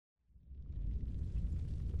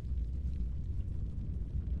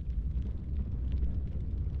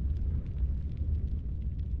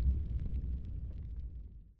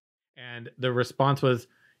And the response was,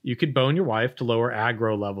 you could bone your wife to lower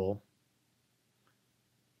aggro level.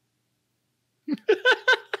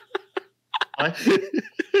 What?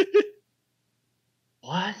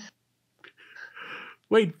 What?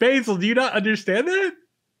 Wait, Basil, do you not understand that?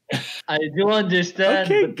 I do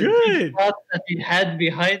understand. Okay, but good. The deep thought that he had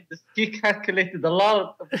behind this, he calculated a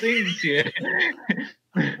lot of things here.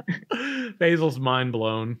 Basil's mind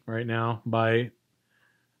blown right now by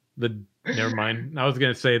the. Never mind. I was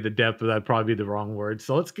going to say the depth, but that'd probably be the wrong word.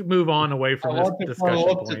 So let's move on away from this discussion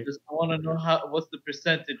point. I want to know what's the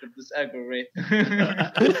percentage of this aggro rate.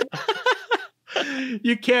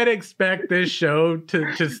 You can't expect this show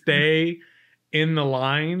to stay in the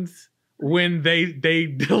lines when they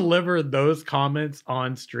deliver those comments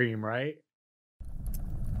on stream, right?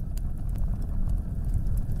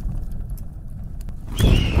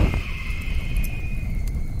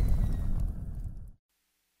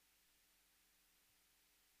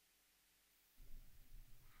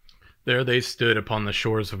 There they stood upon the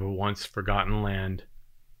shores of a once forgotten land.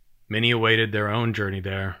 Many awaited their own journey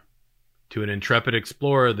there. To an intrepid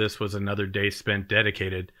explorer, this was another day spent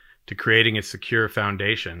dedicated to creating a secure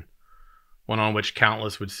foundation, one on which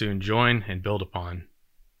countless would soon join and build upon.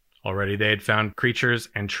 Already they had found creatures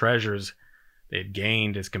and treasures they had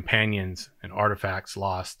gained as companions and artifacts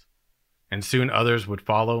lost, and soon others would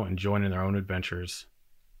follow and join in their own adventures.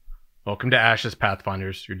 Welcome to Ashes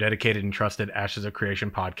Pathfinders, your dedicated and trusted Ashes of Creation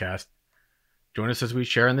podcast. Join us as we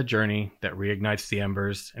share in the journey that reignites the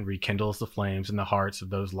embers and rekindles the flames in the hearts of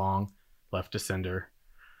those long left to cinder.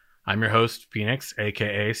 I'm your host, Phoenix,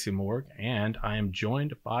 aka Simorg, and I am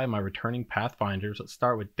joined by my returning Pathfinders. Let's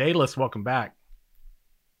start with Daedalus. Welcome back.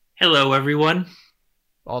 Hello, everyone.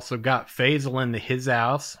 Also got Faisal in his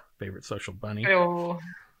house, favorite social bunny. Hello.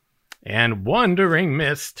 And Wandering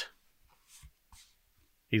Mist.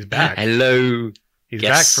 He's back. Hello. He's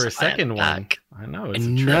Yes, back for a second I am one. back. I know. I It's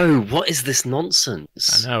a trip. know. What is this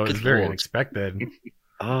nonsense? I know. It's Good very Lord. unexpected.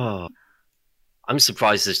 Oh, I'm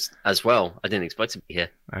surprised as well. I didn't expect to be here.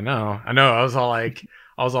 I know. I was all like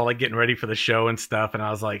getting ready for the show and stuff, and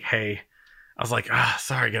I was like, sorry,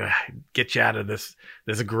 gotta get you out of this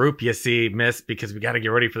group you see, Miss, because we got to get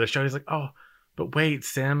ready for the show. He's like, oh, but wait,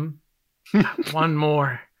 Sim, one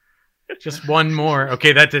more, just one more.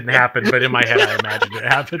 Okay, that didn't happen, but in my head, I imagined it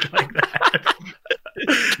happened like that.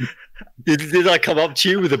 Did I come up to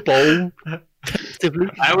you with a bowl?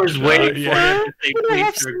 I was waiting for yeah. you to say,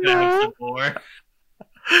 please, sir, can I have some more?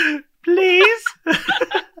 Please.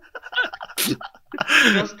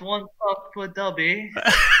 Just one talk for Dubby.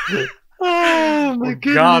 Oh my Or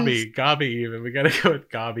goodness. Gabi even. We gotta go with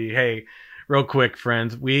Gabi. Hey, real quick,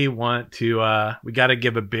 friends, we want to we gotta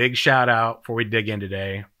give a big shout out before we dig in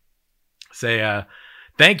today. Say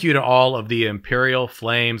thank you to all of the Imperial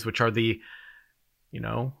Flames, which are the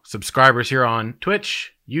subscribers here on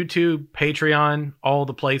Twitch, YouTube, Patreon, all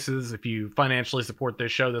the places. If you financially support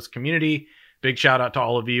this show, this community, big shout out to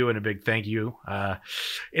all of you and a big thank you.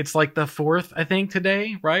 It's like the 4th, I think,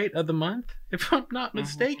 today, right, of the month, if I'm not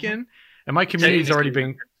mistaken. And my community's already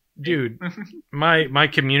been, dude, my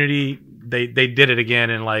community, they did it again.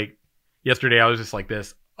 And like yesterday, I was just like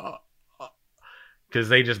this, because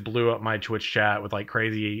they just blew up my Twitch chat with like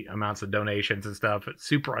crazy amounts of donations and stuff. It's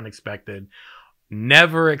super unexpected.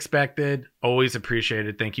 Never expected, always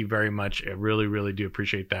appreciated. Thank you very much. I really, really do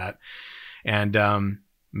appreciate that. And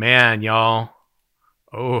man, y'all,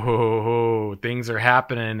 things are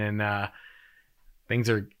happening, and things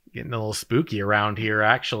are getting a little spooky around here,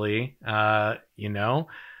 actually. There's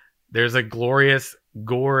a glorious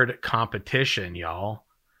gourd competition, y'all.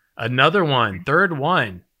 Another one, third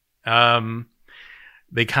one.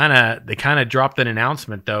 They kind of dropped an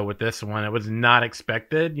announcement though with this one. It was not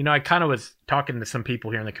expected. I kind of was talking to some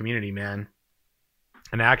people here in the community, man,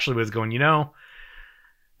 and I actually was going,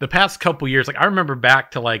 the past couple years, like I remember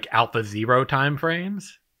back to like Alpha Zero time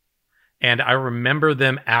frames, and I remember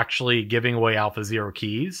them actually giving away Alpha Zero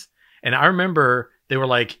keys. And I remember they were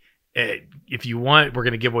like, if you want, we're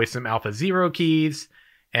going to give away some Alpha Zero keys,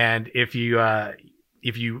 and if you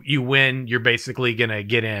win, you're basically going to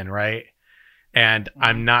get in, right? And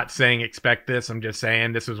I'm not saying expect this. I'm just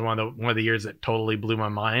saying this was one of the years that totally blew my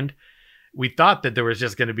mind. We thought that there was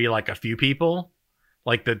just going to be like a few people,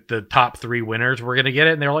 like the top 3 winners were going to get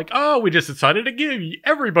it. And they were like, oh, we just decided to give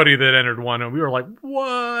everybody that entered one. And we were like,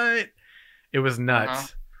 what? It was nuts. Uh-huh.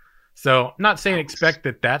 So I'm not saying expect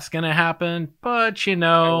that that's going to happen, but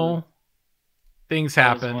things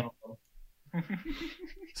happen.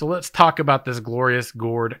 So let's talk about this glorious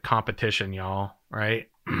gourd competition, y'all. Right?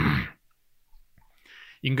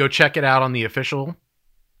 You can go check it out on the official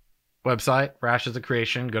website for Ashes of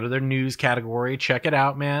Creation. Go to their news category. Check it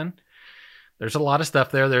out, man. There's a lot of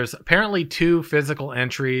stuff there. There's apparently 2 physical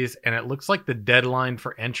entries, and it looks like the deadline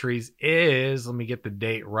for entries is, let me get the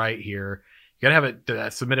date right here. You gotta have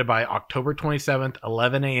it submitted by October 27th,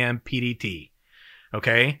 11 a.m. PDT.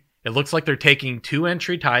 Okay? It looks like they're taking 2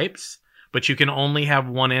 entry types, but you can only have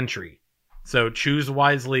 1 entry. So choose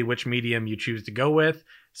wisely which medium you choose to go with,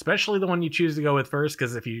 especially the one you choose to go with first,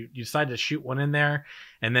 because if you decide to shoot one in there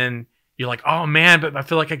and then you're like, oh man, but I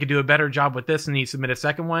feel like I could do a better job with this, and you submit a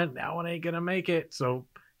second one, that one ain't gonna make it. So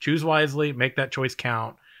choose wisely, make that choice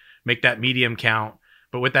count, make that medium count.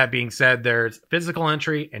 But with that being said, there's physical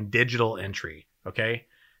entry and digital entry. Okay,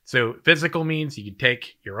 so physical means you can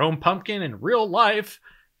take your own pumpkin in real life,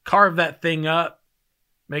 carve that thing up,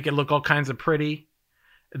 make it look all kinds of pretty.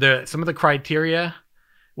 Some of the criteria,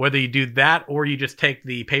 whether you do that or you just take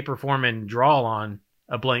the paper form and draw on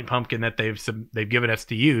a blank pumpkin that they've given us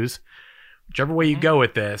to use, whichever way you go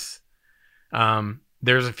with this,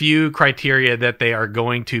 there's a few criteria that they are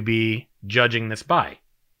going to be judging this by.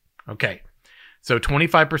 Okay, so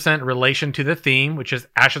 25% relation to the theme, which is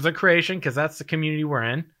Ashes of Creation, because that's the community we're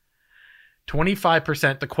in.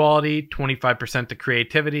 25% to quality, 25% to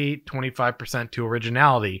creativity, 25% to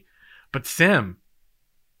originality. But Sim,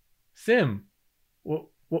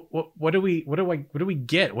 what do we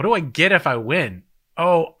get? What do I get if I win?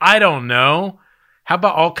 Oh, I don't know. How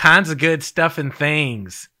about all kinds of good stuff and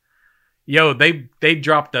things? Yo, they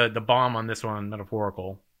dropped the bomb on this one,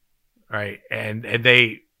 Metaphorical, right? And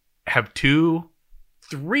they have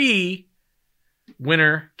 3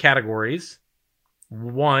 winner categories.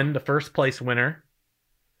 1, the first place winner,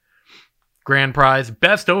 grand prize,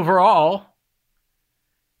 best overall,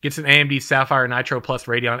 gets an AMD Sapphire Nitro Plus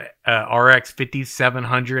Radeon RX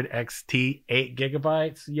 5700 XT 8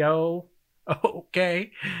 gigabytes. Yo,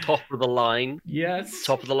 okay. Top of the line. Yes.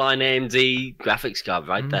 Top of the line AMD graphics card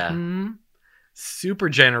right there. Super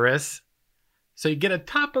generous. So you get a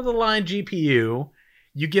top of the line GPU.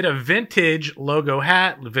 You get a vintage logo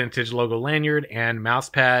hat, vintage logo lanyard, and mouse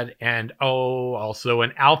pad, and also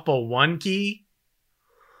an Alpha 1 key.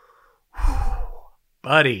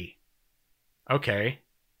 Buddy. Okay.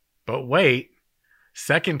 But wait.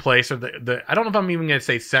 Second place, or I don't know if I'm even going to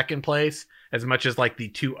say second place as much as like the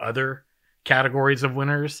 2 other categories of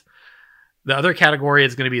winners. The other category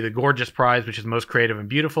is going to be the Gorgeous Prize, which is most creative and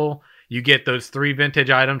beautiful. You get those 3 vintage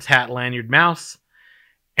items, hat, lanyard, mouse,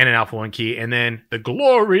 and an Alpha 1 key. And then the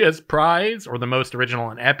Glorious Prize, or the most original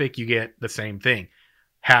and epic, you get the same thing.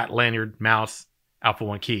 Hat, lanyard, mouse, Alpha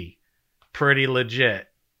 1 key. Pretty legit.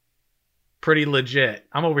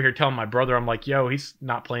 I'm over here telling my brother, I'm like, yo, he's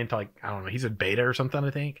not playing till like, I don't know, he's in beta or something,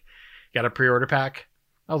 I think. Got a pre-order pack.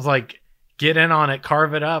 I was like, get in on it,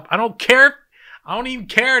 carve it up. I don't care. I don't even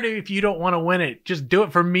care if you don't want to win it. Just do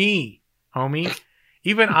it for me, homie.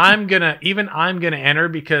 Even I'm gonna enter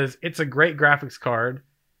because it's a great graphics card.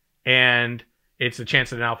 And it's a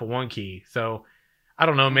chance at an Alpha 1 key. So I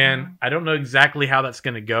don't know, man. I don't know exactly how that's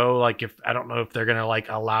going to go. Like, I don't know if they're going to like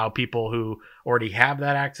allow people who already have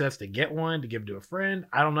that access to get one to give to a friend.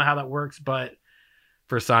 I don't know how that works, but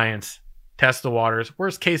for science, test the waters.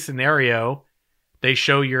 Worst case scenario, they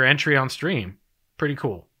show your entry on stream. Pretty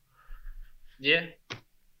cool. Yeah.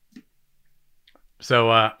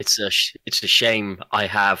 So it's a shame I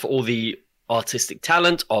have all the artistic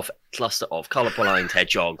talent of a cluster of colorful aligned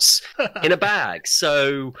hedgehogs in a bag,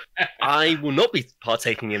 so I will not be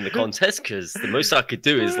partaking in the contest because the most I could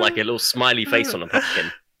do is like a little smiley face on a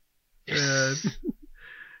pumpkin.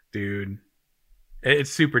 Dude,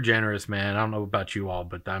 it's super generous, man. I don't know about you all,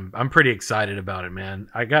 but I'm pretty excited about it, man.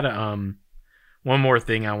 I got one more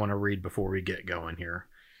thing I want to read before we get going here.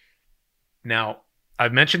 Now,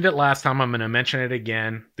 I've mentioned it last time. I'm going to mention it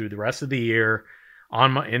again through the rest of the year.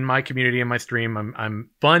 In my community, in my stream, I'm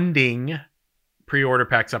funding pre-order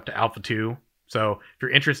packs up to Alpha 2. So if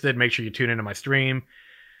you're interested, make sure you tune into my stream.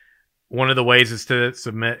 One of the ways is to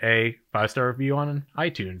submit a 5-star review on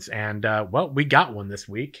iTunes. And, well, we got one this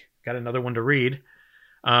week. Got another one to read.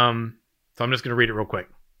 So I'm just going to read it real quick.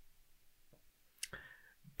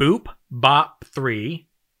 Boop Bop 3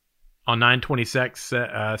 on 926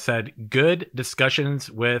 said, good discussions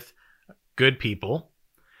with good people.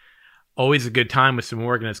 Always a good time with Sim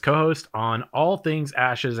Morgan as co-host on all things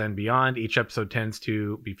Ashes and beyond. Each episode tends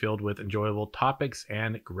to be filled with enjoyable topics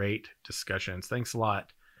and great discussions. Thanks a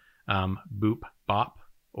lot, Boop Bop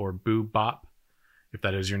or Boo Bop, if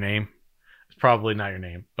that is your name. It's probably not your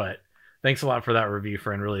name, but thanks a lot for that review,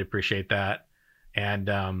 friend. Really appreciate that. And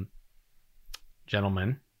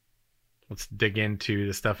gentlemen, let's dig into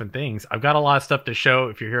the stuff and things. I've got a lot of stuff to show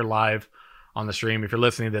if you're here live on the stream. If you're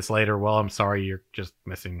listening to this later, well, I'm sorry, you're just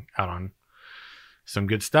missing out on some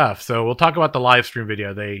good stuff. So we'll talk about the live stream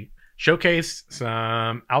video. They showcase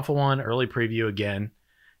some Alpha 1 early preview again.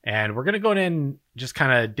 And we're going to go in and just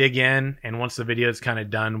kind of dig in. And once the video is kind of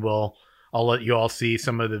done, I'll let you all see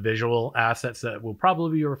some of the visual assets that we'll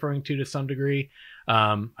probably be referring to some degree.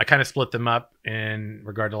 I kind of split them up in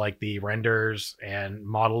regard to like the renders and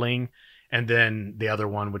modeling. And then the other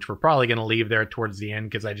one, which we're probably going to leave there towards the end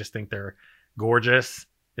because I just think they're gorgeous,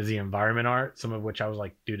 is the environment art. Some of which I was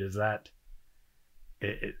like, dude, is that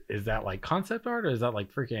like concept art or is that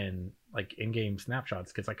like freaking like in-game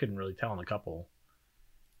snapshots? Because I couldn't really tell in a couple.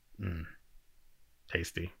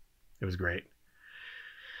 Tasty. It was great.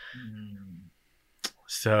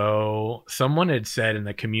 So someone had said in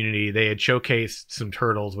the community they had showcased some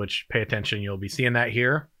turtles, which pay attention, you'll be seeing that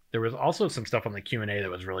here. There was also some stuff on the Q&A that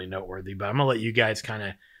was really noteworthy, but I'm gonna let you guys kind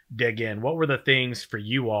of dig in. What were the things for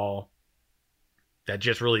you all that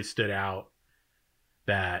just really stood out,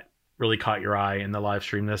 that really caught your eye in the live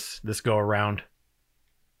stream this go around?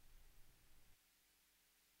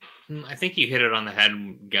 I think you hit it on the head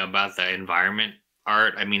about the environment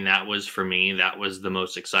art. I mean, that was, for me, that was the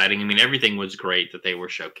most exciting. I mean, everything was great that they were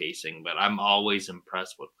showcasing, but I'm always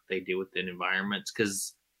impressed with what they do with the environments,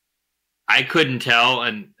 because I couldn't tell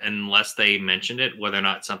unless they mentioned it whether or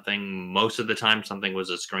not most of the time something was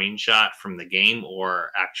a screenshot from the game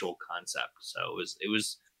or actual concept. So it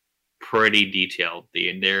was pretty detailed.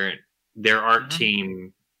 Their art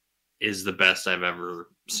team is the best I've ever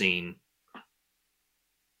seen.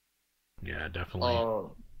 Yeah,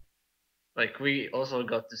 definitely. Like we also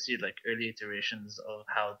got to see like early iterations of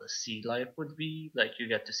how the sea life would be. Like you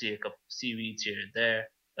get to see a couple of seaweeds here and there.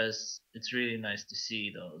 As it's really nice to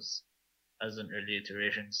see those as an early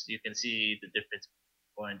iterations. You can see the difference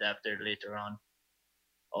before and after later on.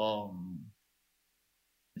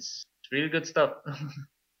 It's really good stuff.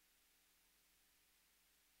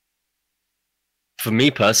 For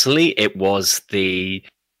me personally, it was the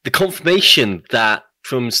confirmation that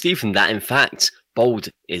from Stephen that in fact Bold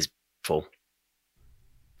is full.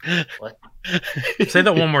 What? Say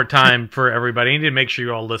that one more time for everybody. I need to make sure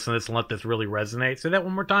you all listen to this and let this really resonate. Say that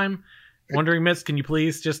one more time. Wondering Miss, can you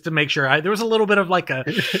please, just to make sure? There was a little bit of like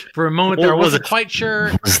for a moment there, I wasn't quite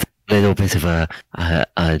sure. Was a little bit of a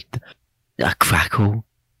crackle?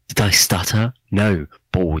 Did I stutter? No,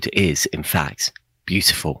 Bold is in fact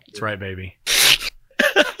beautiful. That's right, baby.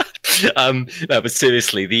 No, but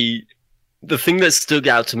seriously, the thing that stood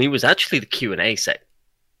out to me was actually the Q&A set.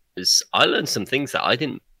 Because I learned some things that I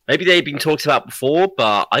didn't. Maybe they'd been talked about before,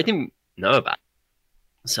 but I didn't know about.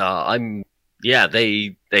 So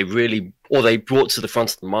they really, or they brought to the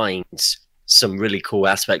front of the minds some really cool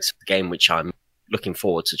aspects of the game, which I'm looking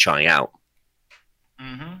forward to trying out.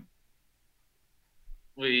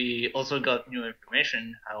 We also got new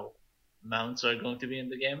information how mounts are going to be in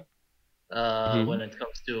the game. When it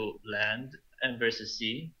comes to land and versus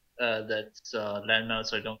sea, land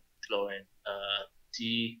mounts are going to be slower in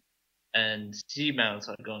sea, and sea mounts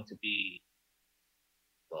are going to be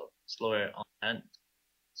slower on land.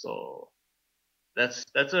 So that's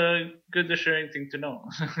a good assuring thing to know.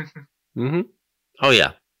 Oh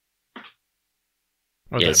yeah.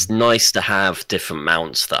 Okay. Yeah, it's nice to have different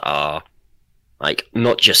mounts that are like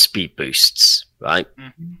not just speed boosts, right?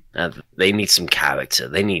 They need some character.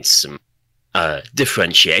 They need some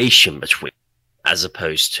differentiation between, as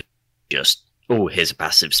opposed to just, oh, here's a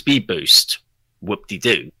passive speed boost,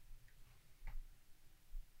 whoop-de-doo.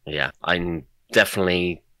 Yeah, I'm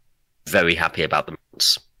definitely very happy about the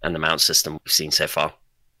mounts and the mount system we've seen so far.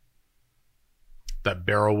 That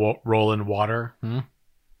barrel roll in water.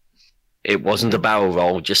 It wasn't a barrel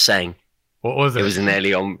roll, just saying. What was it? It was an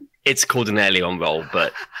Aeolian. It's called an Aeolian roll,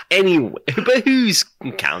 but anyway, but who's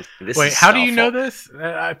counting? Wait, how do you know this?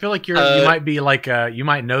 I feel like you might be like you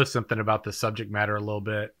might know something about the subject matter a little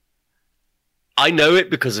bit. I know it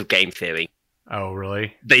because of Game Theory. Oh,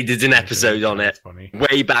 really? They did an episode on it funny.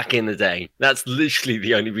 Way back in the day. That's literally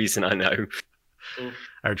the only reason I know.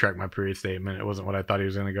 I retract my previous statement. It wasn't what I thought he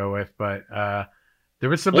was going to go with, but there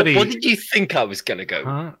was somebody. What did you think I was going to go?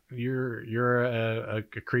 Huh? You're a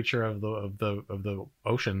creature of the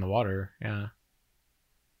ocean, the water. Yeah.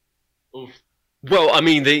 Well, I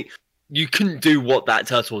mean, you couldn't do what that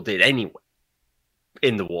turtle did anyway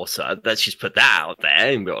in the water. Let's just put that out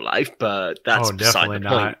there in real life. But that's definitely beside the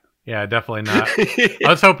not. point. Yeah, definitely not.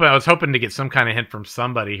 I was hoping to get some kind of hint from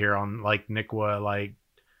somebody here on like Nikwa,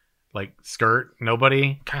 like skirt.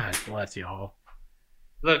 Nobody. God bless you all.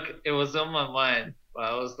 Look, it was on my mind.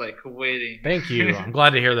 I was like waiting. Thank you. I'm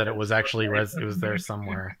glad to hear that it was actually it was there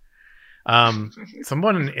somewhere.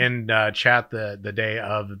 Someone in chat the day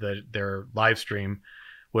of their live stream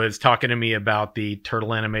was talking to me about the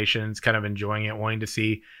turtle animations, kind of enjoying it, wanting to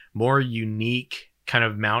see more unique kind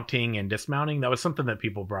of mounting and dismounting. That was something that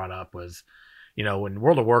people brought up was, in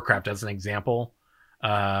World of Warcraft as an example.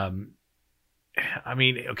 I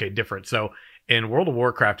mean, okay, different. So in World of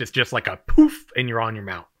Warcraft, it's just like a poof and you're on your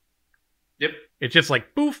mount. Yep. It's just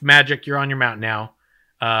like poof, magic, you're on your mount now.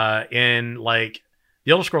 In like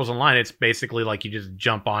the Elder Scrolls Online, it's basically like you just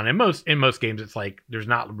jump on. In most games, it's like there's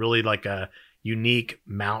not really like a unique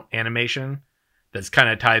mount animation that's kind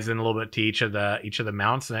of ties in a little bit to each of the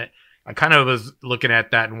mounts. And I kind of was looking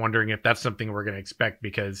at that and wondering if that's something we're going to expect,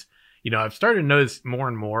 because I've started to notice more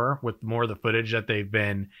and more with more of the footage that they've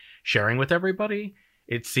been sharing with everybody.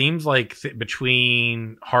 It seems like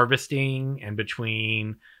between harvesting and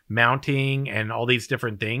between mounting and all these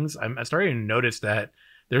different things, I'm starting to notice that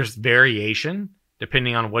there's variation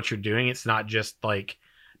depending on what you're doing. It's not just like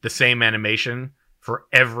the same animation for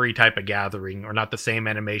every type of gathering, or not the same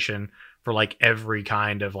animation for like every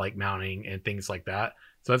kind of like mounting and things like that.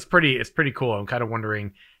 So it's pretty cool. I'm kind of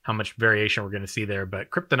wondering how much variation we're going to see there.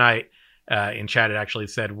 But Kryptonite in chat had actually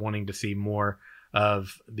said wanting to see more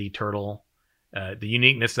of the turtle, the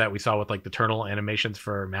uniqueness that we saw with like the turtle animations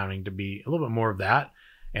for mounting, to be a little bit more of that.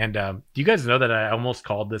 And do you guys know that I almost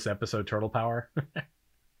called this episode Turtle Power?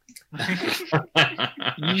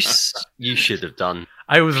 You should have done.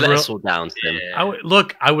 I was Let us all down to them.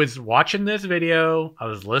 I was watching this video, I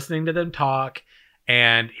was listening to them talk,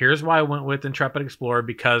 and here's why I went with Intrepid Explorer.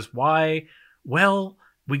 Because why? Well,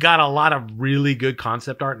 we got a lot of really good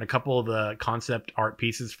concept art, and a couple of the concept art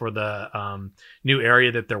pieces for the new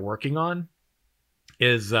area that they're working on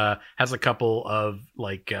has a couple of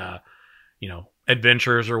like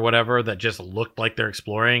adventures or whatever that just looked like they're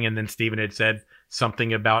exploring. And then Steven had said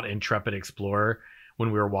something about Intrepid Explorer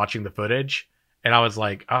when we were watching the footage, and I was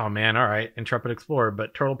like, oh man, all right, Intrepid Explorer,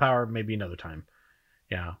 but Turtle Power maybe another time.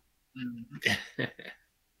 Yeah. It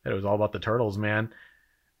was all about the turtles, man.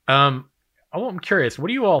 I'm curious, what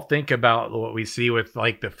do you all think about what we see with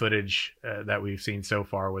like the footage that we've seen so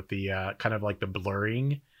far with the kind of like the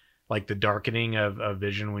blurring, like the darkening of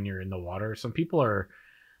vision when you're in the water? Some people are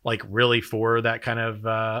like really for that kind of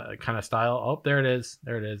style. Oh, there it is.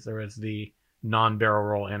 There is the non-barrel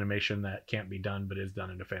roll animation that can't be done, but is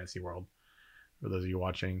done in a fantasy world. For those of you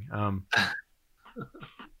watching,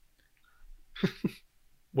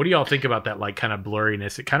 what do y'all think about that like kind of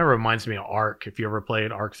blurriness? It kind of reminds me of Ark. If you ever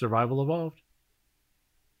played Ark Survival Evolved.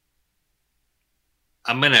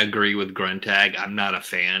 I'm going to agree with Gruntag. I'm not a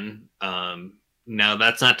fan. Now,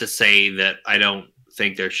 that's not to say that I don't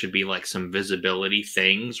think there should be like some visibility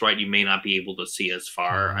things, right? You may not be able to see as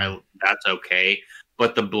far. That's okay.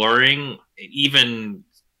 But the blurring, even,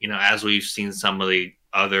 as we've seen some of the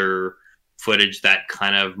other footage, that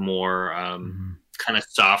kind of more kind of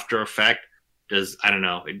softer effect I don't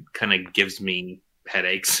know, it kind of gives me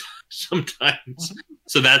headaches sometimes.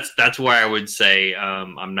 So that's why I would say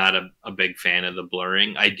I'm not a big fan of the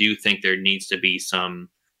blurring. I do think there needs to be some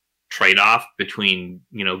trade-off between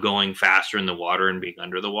going faster in the water and being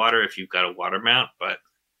under the water if you've got a water mount, but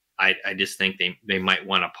I just think they might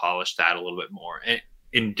want to polish that a little bit more.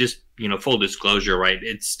 And just full disclosure, right,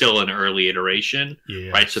 it's still an early iteration.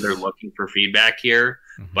 Yes. Right, so they're looking for feedback here.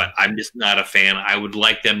 But I'm just not a fan. I would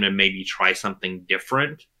like them to maybe try something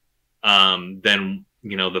different than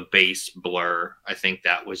the base blur. I think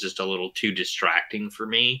that was just a little too distracting for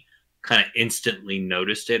me. Kind of instantly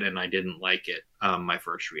noticed it, and I didn't like it. My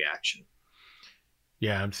first reaction.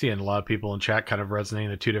 Yeah, I'm seeing a lot of people in chat kind of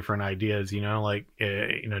resonating the two different ideas. Like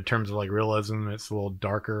in terms of like realism, it's a little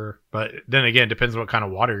darker, but then again, it depends on what kind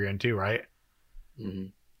of water you're in too, right? Mm-hmm.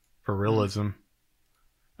 For realism.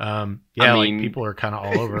 Yeah, like people are kind of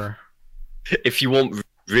all over. If you want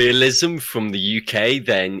realism from the UK,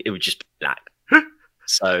 then it would just be black.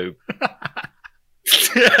 So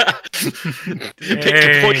pick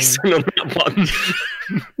a poison on that one.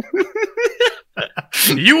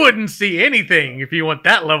 You wouldn't see anything if you want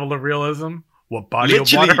that level of realism. What body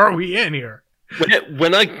of water are we in here?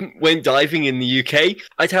 When I went diving in the UK,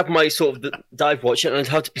 I'd have my sort of dive watch, and I'd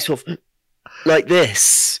have to be sort of like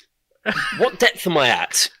this. What depth am I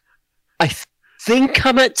at? I think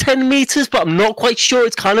I'm at 10 meters, but I'm not quite sure.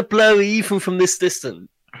 It's kind of blurry even from this distance.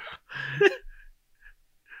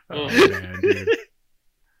 Oh man, dude.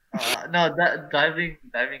 No, diving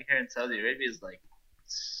here in Saudi Arabia is like,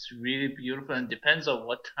 it's really beautiful, and depends on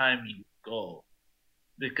what time you go,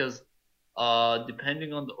 because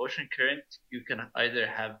depending on the ocean current, you can either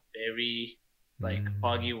have very like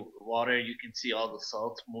foggy water. You can see all the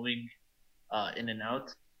salt moving in and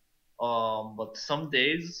out. But some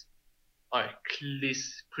days are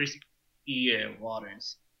crispy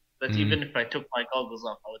waters. But even if I took my goggles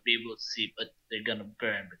off, I would be able to see, but they're gonna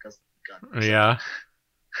burn because of the gun. Yeah.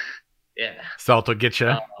 Yeah. Salt will get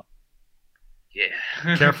you.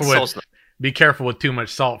 Yeah. Careful Salt's with. Be careful with too much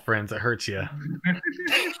salt, friends. It hurts you.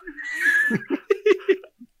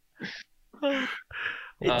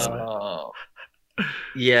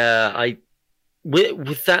 Yeah,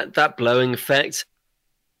 with that blowing effect,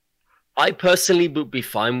 I personally would be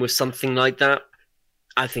fine with something like that.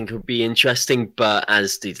 I think it would be interesting, but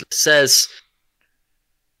as Deedler says,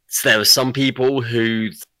 there are some people who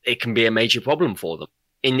it can be a major problem for them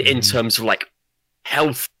in terms of like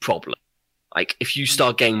health problem. Like if you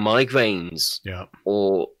start getting migraines, Yeah.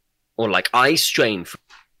 or like eye strain from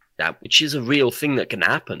that, which is a real thing that can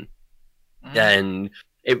happen, then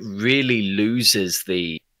it really loses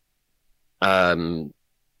the not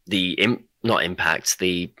impact,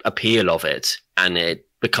 the appeal of it, and it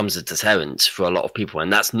becomes a deterrent for a lot of people,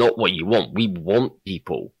 and that's not what you want. We want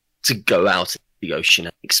people to go out into the ocean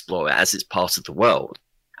and explore it as it's part of the world.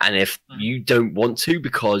 And if you don't want to,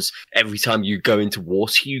 because every time you go into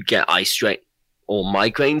water you get eye strain or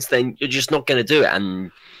migraines, then you're just not going to do it.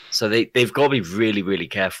 And so they've got to be really, really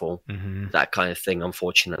careful with that kind of thing,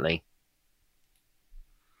 unfortunately.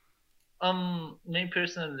 Me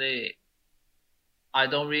personally, I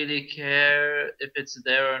don't really care if it's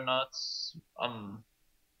there or not.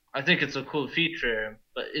 I think it's a cool feature,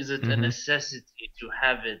 but is it a necessity to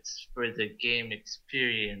have it for the game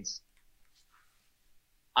experience?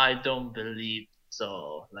 I don't believe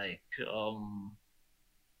so. Like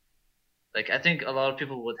I think a lot of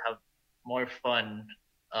people would have more fun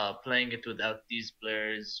playing it without these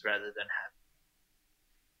blurs rather than having.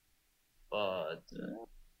 But I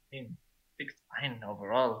mean, I think it's fine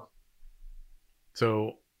overall.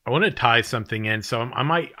 So I want to tie something in. So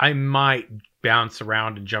I might bounce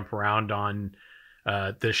around and jump around on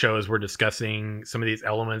the show as we're discussing some of these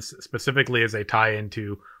elements, specifically as they tie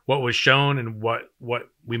into what was shown and what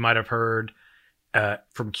we might have heard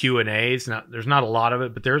from Q&As. Now, there's not a lot of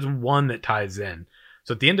it, but there's one that ties in.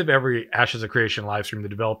 So at the end of every Ashes of Creation live stream, the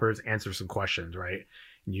developers answer some questions, right?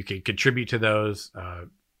 And you can contribute to those.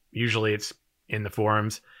 Usually it's in the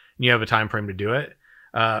forums, and you have a time frame to do it.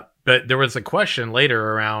 But there was a question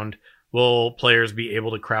later around, will players be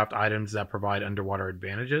able to craft items that provide underwater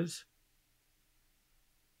advantages?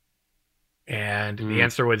 And the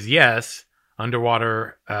answer was yes.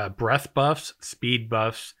 Underwater breath buffs, speed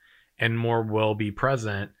buffs, and more will be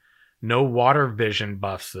present. No water vision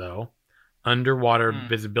buffs, though. Underwater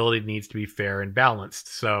visibility needs to be fair and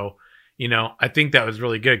balanced. So, I think that was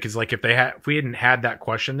really good because, like, if we hadn't had that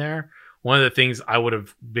question there, one of the things I would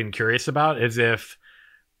have been curious about is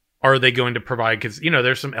are they going to provide, because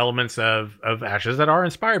there's some elements of Ashes that are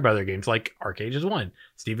inspired by their games, like ArcAges 1.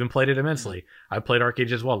 Steven played it immensely. I played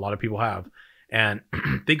ArcAges as well. A lot of people have. And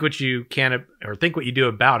think what you can, or think what you do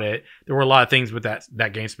about it. There were a lot of things with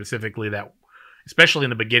that game specifically that, especially in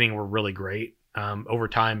the beginning, were really great. Over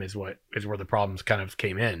time is where the problems kind of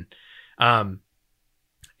came in.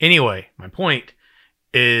 Anyway, my point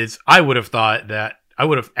is I would have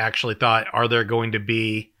actually thought, are there going to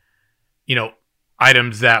be,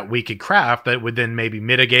 items that we could craft that would then maybe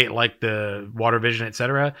mitigate like the water vision,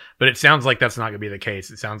 etc. But it sounds like that's not going to be the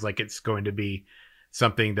case. It sounds like it's going to be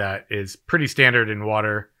something that is pretty standard in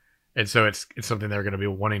water. And so it's something they're going to be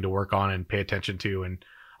wanting to work on and pay attention to. And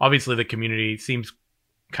obviously the community seems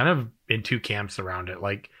kind of in two camps around it,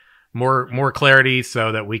 like more clarity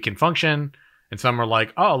so that we can function. And some are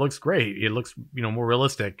like, oh, it looks great. It looks, more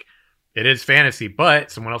realistic. It is fantasy,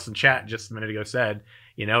 but someone else in chat just a minute ago said,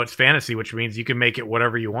 it's fantasy, which means you can make it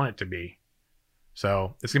whatever you want it to be.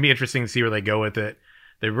 So it's going to be interesting to see where they go with it.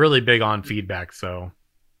 They're really big on feedback. So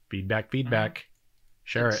feedback,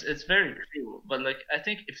 share it. It's very true. But I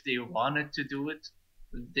think if they wanted to do it,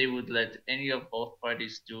 they would let any of both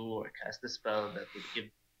parties do or cast a spell that would give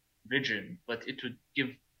vision, but it would give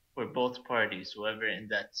for both parties, whoever in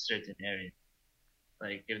that certain area.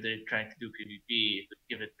 Like if they're trying to do PvP, it would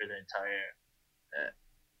give it for the entire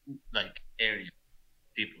area.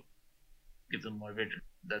 People give them more vision.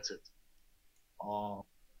 That's it.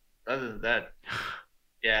 Other than that,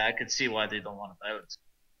 yeah, I could see why they don't want to balance.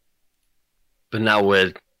 But now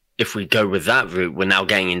if we go with that route, we're now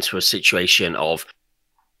getting into a situation of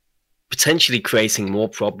potentially creating more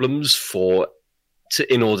problems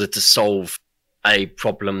in order to solve a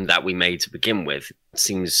problem that we made to begin with. It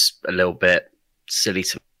seems a little bit silly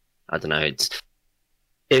to me. I don't know.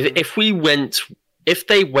 If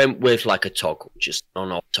they went with like a toggle, just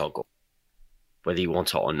on-off toggle, whether you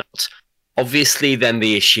want it or not, obviously then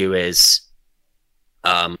the issue is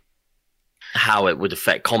how it would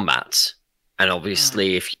affect combat. And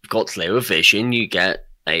obviously if you've got clearer vision, you get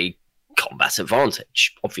a combat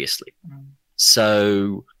advantage, obviously.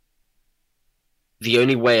 So the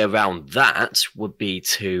only way around that would be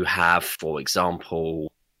to have, for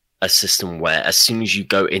example, a system where as soon as you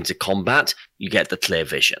go into combat, you get the clear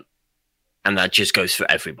vision. And that just goes for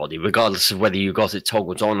everybody, regardless of whether you got it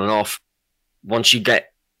toggled on and off. Once you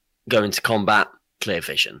go into combat, clear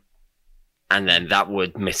vision. And then that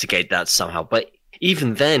would mitigate that somehow. But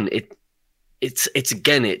even then,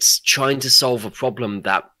 it's trying to solve a problem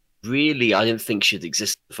that really I don't think should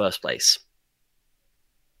exist in the first place.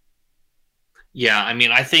 Yeah, I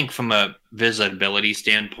mean, I think from a visibility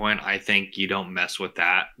standpoint, I think you don't mess with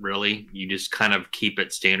that, really. You just kind of keep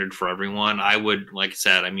it standard for everyone. I would, like I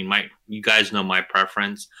said, I mean, you guys know my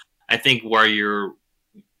preference. I think where you're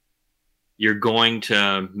going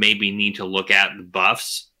to maybe need to look at the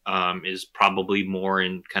buffs is probably more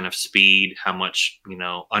in kind of speed, how much,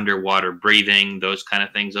 underwater breathing, those kind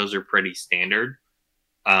of things. Those are pretty standard.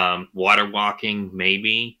 Water walking,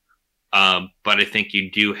 maybe. But I think you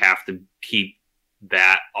do have to keep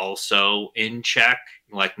that also in check,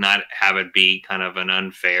 like not have it be kind of an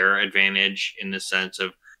unfair advantage in the sense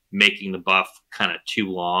of making the buff kind of too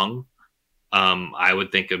long. I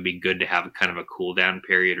would think it'd be good to have kind of a cooldown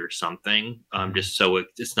period or something, just so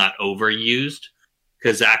it's not overused,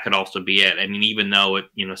 because that could also be it. I mean, even though it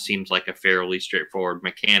seems like a fairly straightforward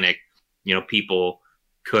mechanic, people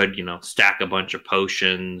could stack a bunch of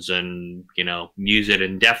potions and use it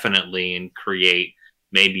indefinitely and create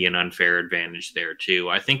maybe an unfair advantage there too.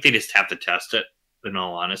 I think they just have to test it, in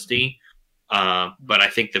all honesty. But I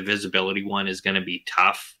think the visibility one is going to be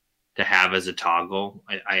tough to have as a toggle.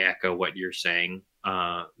 I echo what you're saying.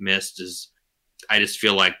 Mist is, I just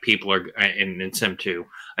feel like people are, and Sim too,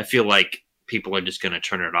 I feel like people are just going to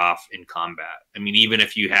turn it off in combat. I mean, even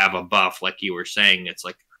if you have a buff, like you were saying, it's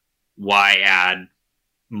like, why add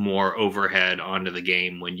more overhead onto the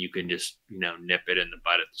game when you can just, nip it in the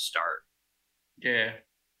butt at the start? Yeah.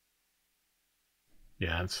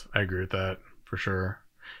 Yeah, I agree with that for sure.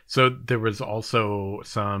 So there was also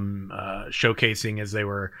some showcasing as they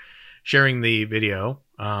were sharing the video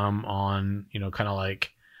on, kind of like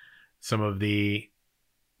some of the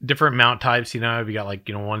different mount types. You got like,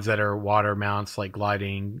 ones that are water mounts, like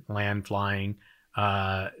gliding, land, flying.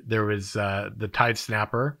 There was the Tide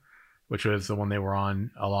Snapper, which was the one they were on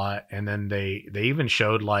a lot. And then they even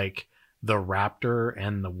showed like the raptor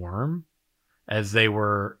and the worm as they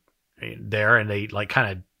were there, and they like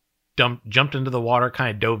kind of jumped into the water,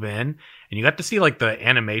 kind of dove in, and you got to see like the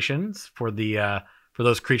animations for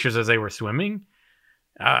those creatures as they were swimming.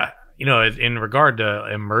 In regard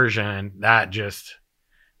to immersion, that just,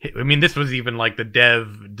 I mean, this was even like the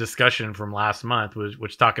dev discussion from last month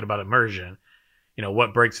which talking about immersion.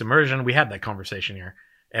 What breaks immersion? We had that conversation here,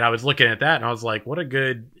 and I was looking at that and I was like, what a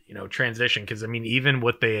good transition, because I mean, even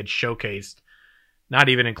what they had showcased, not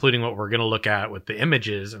even including what we're going to look at with the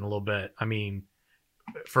images in a little bit. I mean,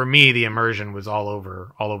 for me, the immersion was all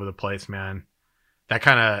over the place, man. That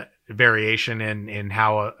kind of variation in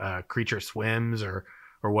how a creature swims or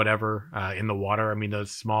whatever in the water. I mean,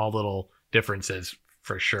 those small little differences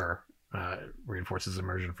for sure reinforces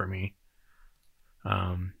immersion for me.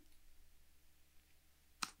 Let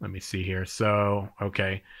me see here. So,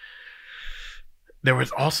 okay. There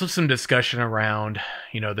was also some discussion around,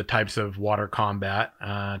 the types of water combat,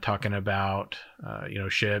 talking about,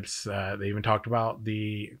 ships. They even talked about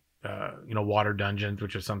the, water dungeons,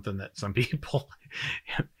 which is something that some people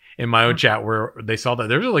in my own chat where they saw that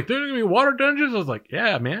there's going to be water dungeons. I was like,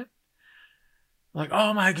 yeah, man. I'm like,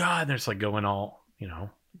 oh my God. And they're just like going all,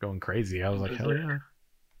 going crazy. I was like, hell yeah.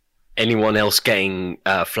 Anyone else getting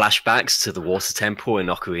flashbacks to the water temple in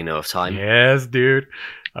Ocarina of Time? Yes, dude.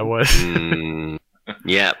 I was.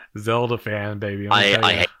 Yeah. Zelda fan, baby.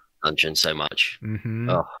 I hate dungeon so much. Mm-hmm.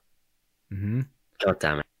 Oh. Mm-hmm. God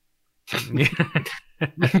damn it.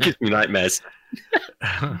 It gives me nightmares.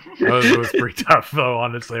 It was pretty tough, though,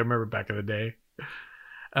 honestly. I remember back in the day.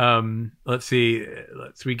 Let's see.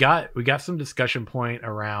 We got some discussion point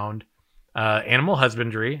around animal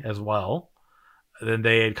husbandry as well. Then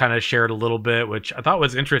they had kind of shared a little bit, which I thought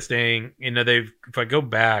was interesting. If I go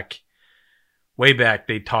back, way back,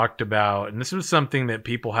 they talked about, and this was something that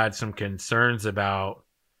people had some concerns about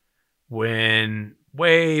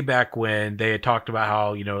way back when they had talked about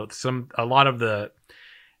how, a lot of the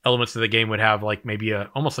elements of the game would have like maybe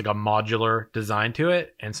almost like a modular design to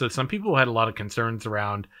it. And so some people had a lot of concerns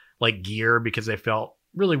around like gear because they felt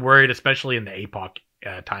really worried, especially in the APOC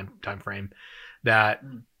time frame, that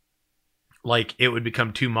like it would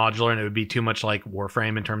become too modular and it would be too much like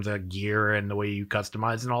Warframe in terms of gear and the way you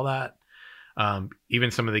customize and all that. Even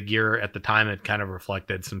some of the gear at the time, it kind of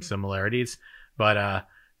reflected some similarities, but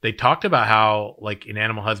they talked about how like in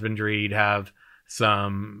animal husbandry, you'd have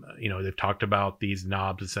some, they've talked about these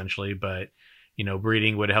knobs essentially, but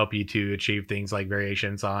breeding would help you to achieve things like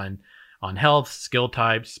variations on health, skill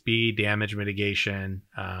type, speed, damage mitigation,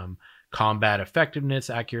 combat effectiveness,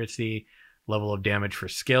 accuracy, level of damage for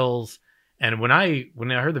skills. And when I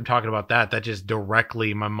heard them talking about that just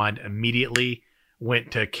directly, my mind immediately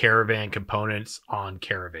went to caravan components on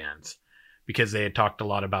caravans, because they had talked a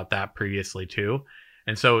lot about that previously too.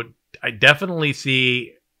 And so I definitely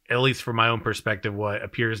see, at least from my own perspective, what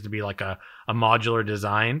appears to be like a modular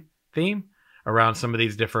design theme around some of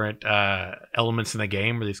these different elements in the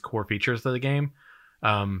game, or these core features of the game.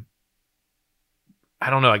 I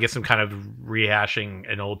don't know. I guess I'm kind of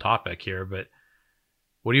rehashing an old topic here, but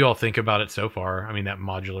what do you all think about it so far? I mean, that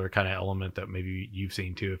modular kind of element that maybe you've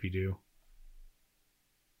seen too, if you do.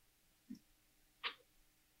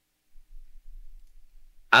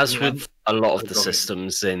 As with a lot of the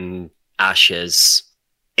systems in Ashes,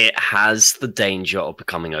 it has the danger of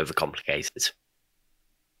becoming overcomplicated.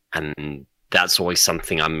 And that's always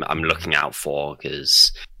something I'm looking out for,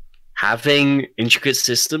 because having intricate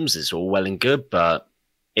systems is all well and good, but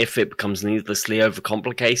if it becomes needlessly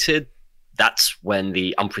overcomplicated, that's when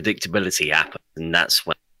the unpredictability happens, and that's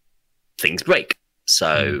when things break.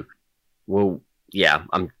 So, well, yeah,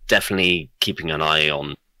 I'm definitely keeping an eye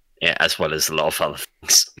on it, as well as a lot of other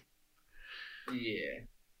things. Yeah.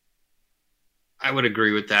 I would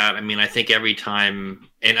agree with that. I mean, I think every time,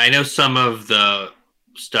 and I know some of the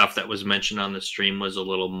stuff that was mentioned on the stream was a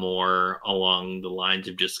little more along the lines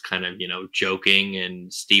of just kind of, joking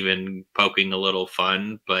and Steven poking a little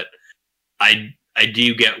fun, but I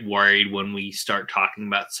do get worried when we start talking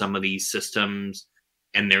about some of these systems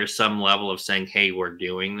and there's some level of saying, hey, we're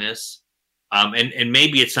doing this. And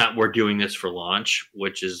maybe it's not we're doing this for launch,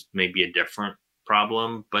 which is maybe a different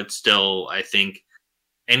problem, but still, I think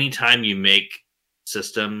anytime you make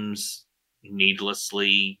systems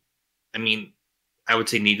needlessly, I would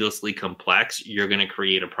say needlessly complex, you're going to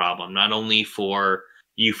create a problem, not only for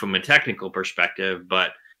you from a technical perspective,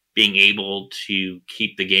 but being able to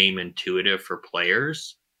keep the game intuitive for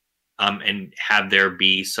players, and have there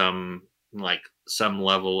be some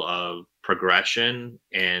level of progression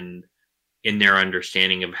and in their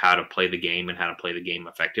understanding of how to play the game and how to play the game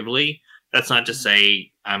effectively. That's not to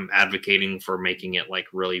say I'm advocating for making it like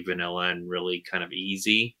really vanilla and really kind of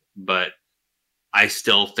easy, but I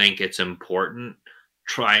still think it's important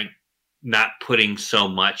trying not putting so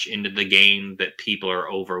much into the game that people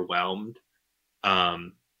are overwhelmed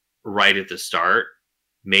right at the start.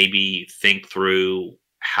 Maybe think through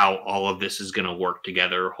how all of this is going to work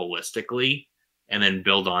together holistically and then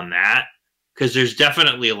build on that. Because there's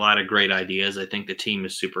definitely a lot of great ideas. I think the team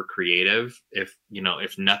is super creative. If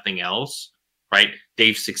nothing else, right?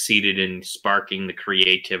 They've succeeded in sparking the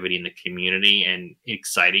creativity in the community and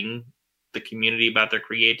exciting the community about their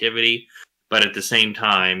creativity. But at the same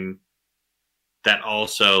time, that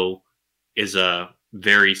also is a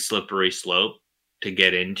very slippery slope to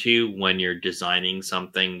get into when you're designing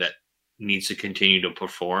something that needs to continue to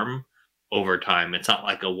perform over time. It's not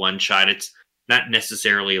like a one shot. It's not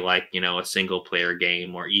necessarily like, a single player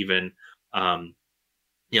game, or even, a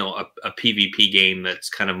PvP game that's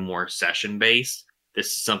kind of more session based. This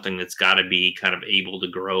is something that's got to be kind of able to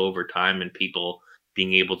grow over time and people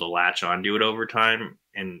being able to latch onto it over time.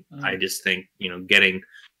 And I just think, getting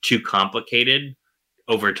too complicated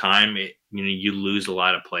over time, you lose a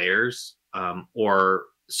lot of players, or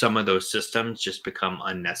some of those systems just become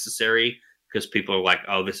unnecessary because people are like,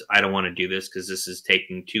 oh, I don't want to do this because this is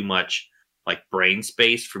taking too much like brain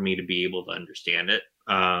space for me to be able to understand it,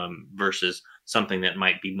 versus something that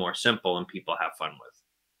might be more simple and people have fun with.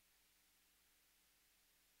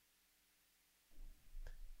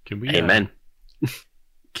 Can we, Amen.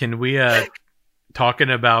 Can we, talking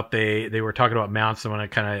about, they were talking about mounts. I want to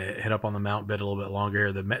kind of hit up on the mount bit a little bit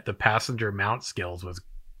longer. The passenger mount skills was,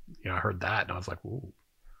 I heard that and I was like, ooh,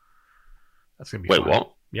 that's going to be fun.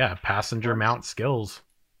 What? Yeah, passenger mount skills.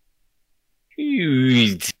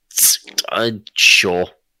 Sure.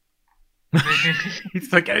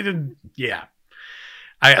 He's like, yeah.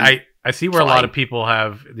 I see where a lot of people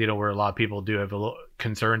have, where a lot of people do have a little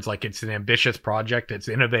concerns. Like, it's an ambitious project. It's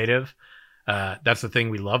innovative. That's the thing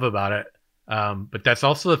we love about it. But that's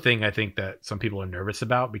also the thing I think that some people are nervous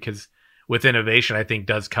about, because with innovation, I think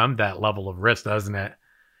does come that level of risk, doesn't it?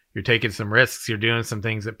 You're taking some risks. You're doing some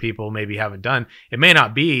things that people maybe haven't done. It may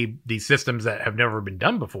not be these systems that have never been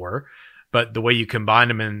done before, but the way you combine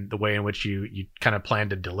them and the way in which you kind of plan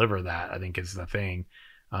to deliver that, I think is the thing.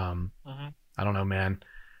 I don't know, man.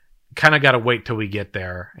 Kind of got to wait till we get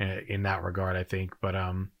there in that regard, I think. But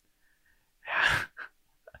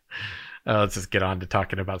Let's just get on to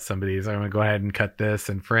talking about some of these. I'm going to go ahead and cut this.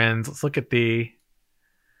 And friends, let's look at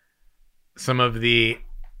some of the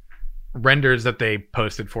renders that they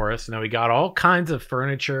posted for us. Now we got all kinds of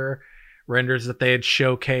furniture renders that they had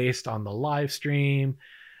showcased on the live stream.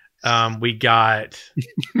 We got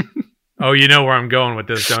oh, you know where I'm going with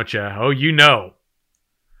this, don't you? Oh, you know.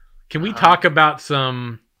 Can we talk about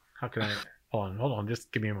some? How can I? Hold on.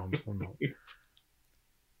 Just give me a moment. 1 moment.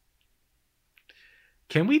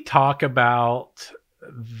 Can we talk about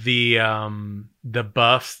the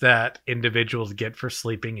buffs that individuals get for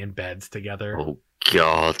sleeping in beds together? Oh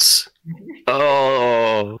God!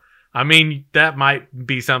 Oh, I mean, that might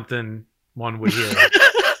be something one would hear.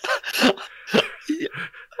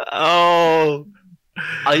 Oh,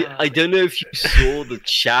 I don't know if you saw the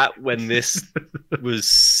chat when this was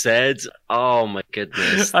said. Oh my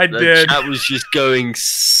goodness, I the did. Chat was just going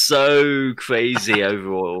so crazy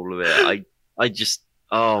over all of it. I just,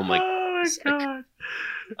 oh my God!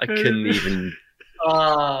 I couldn't even.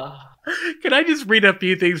 Can I just read a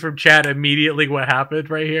few things from chat immediately? What happened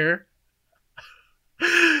right here?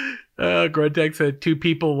 Gruntex said 2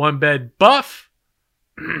 people, 1 bed. Buff.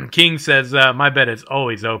 King says my bed is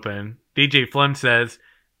always open. DJ Flem says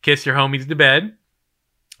kiss your homies to bed.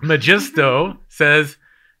 Magisto says,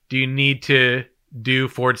 do you need to do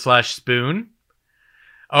 /spoon?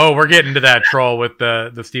 Oh, we're getting to that troll with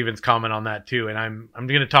the Stevens comment on that too, and I'm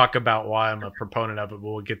going to talk about why I'm a proponent of it. But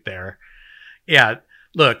we'll get there. Yeah,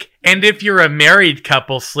 look, and if you're a married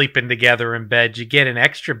couple sleeping together in bed, you get an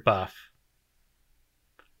extra buff.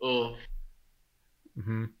 Oh.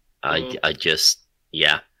 Mm-hmm. I just,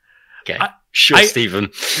 yeah. Okay, sure,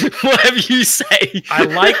 Stephen. Whatever you say. I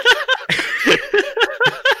like.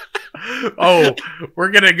 Oh,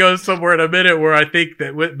 we're going to go somewhere in a minute where I think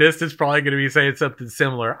that Mist is probably going to be saying something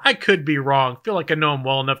similar. I could be wrong. I feel like I know him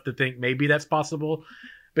well enough to think maybe that's possible.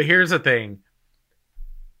 But here's the thing.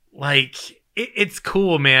 Like, it's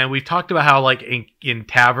cool, man. We've talked about how, like, in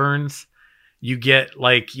taverns, you get,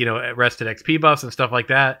 like, you know, rested XP buffs and stuff like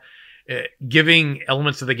that, giving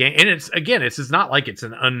elements of the game. And it's not like it's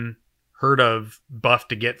an unheard of buff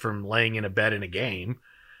to get from laying in a bed in a game.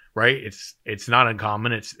 Right? It's not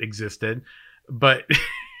uncommon. It's existed. But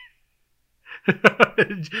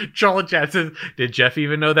Troll Chat says, did Jeff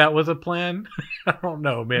even know that was a plan? I don't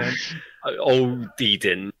know, man. Oh, he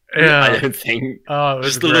didn't. Yeah. I don't think. Oh, it was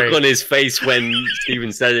just the great. look on his face when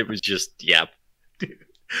Steven said it was just, yeah. Dude,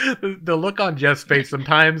 the look on Jeff's face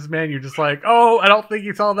sometimes, man, you're just like, oh, I don't think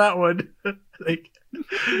he saw that one. Like,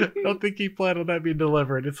 I don't think he planned on that being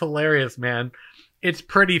delivered. It's hilarious, man. It's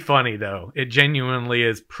pretty funny though. It genuinely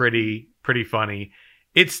is pretty funny.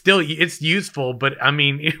 It's useful, but I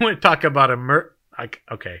mean, you want to talk about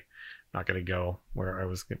okay, not gonna go where I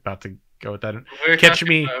was about to go with that. Catch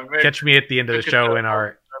me at the end of the show in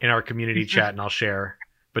our community chat, and I'll share,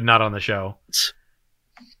 but not on the show.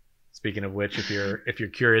 Speaking of which, if you're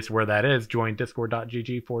curious where that is, join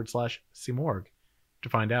discord.gg/cmorg to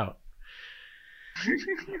find out.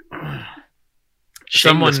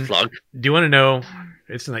 Shameless plug. Do you want to know?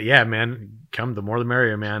 It's not. Yeah, man. Come, the more the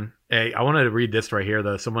merrier, man. Hey, I wanted to read this right here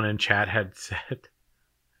though. Someone in chat had said,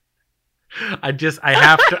 I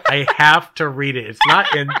have to read it. It's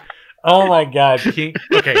not in. Oh my God. Okay.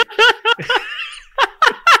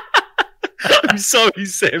 I'm sorry,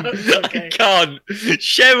 Sim. Okay. I can't.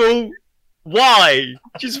 Cheryl, why?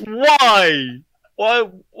 Just why? Why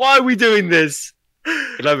are we doing this?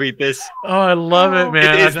 Can I read this? Oh, I love it,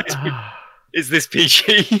 man. Is this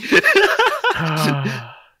PG?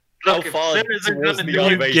 How far towards the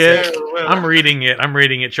elevator? I'm reading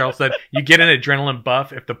it. Charles said, you get an adrenaline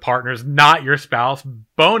buff if the partner's not your spouse.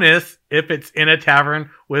 Bonus if it's in a tavern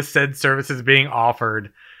with said services being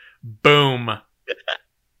offered. Boom.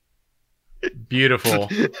 Beautiful.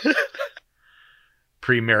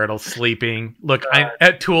 Premarital sleeping. Look,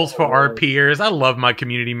 at Tools for Our Peers. I love my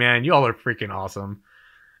community, man. You all are freaking awesome.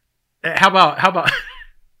 How about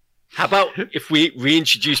if we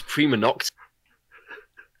reintroduce Prima Nocta?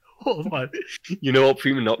 Hold on. You know what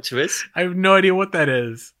Prima Nocta is? I have no idea what that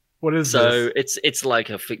is. What is this? So it's like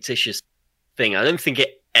a fictitious thing. I don't think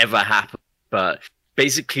it ever happened, but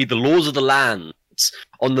basically the laws of the lands,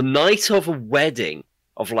 on the night of a wedding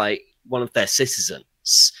of like one of their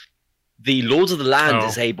citizens, the Lord of the Land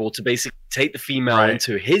is able to basically take the female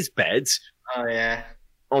into his bed. Oh yeah.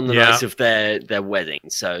 On the night of their wedding.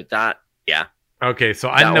 So that, yeah. Okay, so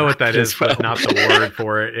I know what that is, but not the word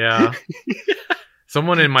for it. Yeah.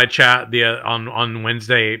 Someone in my chat on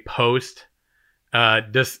Wednesday post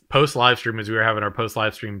live stream, as we were having our post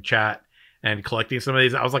live stream chat, and collecting some of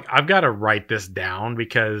these. I was like, I've got to write this down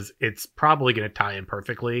because it's probably going to tie in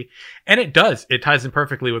perfectly. And it does. It ties in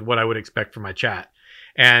perfectly with what I would expect from my chat.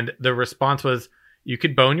 And the response was, you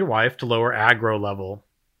could bone your wife to lower aggro level.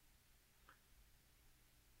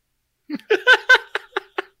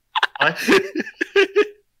 What?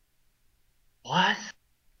 What?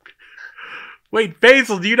 Wait,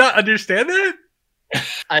 Basil, do you not understand that?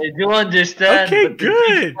 I do understand. Okay, but the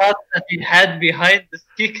good. deep thought that he had behind this,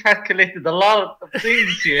 he calculated a lot of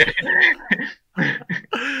things here.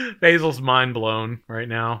 Basil's mind blown right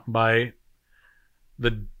now by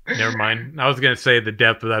the. Never mind. I was going to say the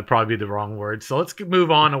depth, but that'd probably be the wrong word. So let's move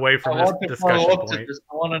on away from I this want to discussion follow up point. to this.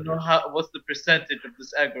 I want to know what's the percentage of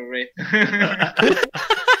this aggro rate.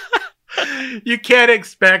 You can't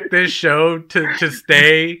expect this show to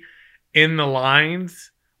stay in the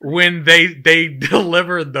lines when they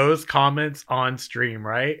deliver those comments on stream,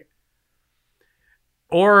 right?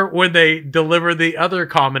 Or when they deliver the other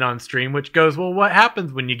comment on stream, which goes, well, what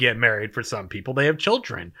happens when you get married? For some people, they have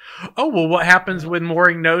children. Oh, well, what happens when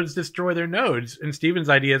mooring nodes destroy their nodes? And Steven's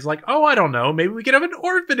idea is like, oh, I don't know. Maybe we could have an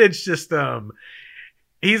orphanage system.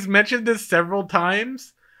 He's mentioned this several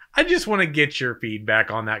times. I just want to get your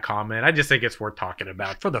feedback on that comment. I just think it's worth talking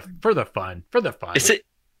about for the fun.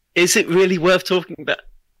 Is it really worth talking about?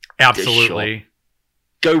 Absolutely.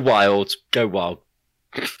 Sure. Go wild. Go wild.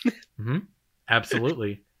 Mm-hmm.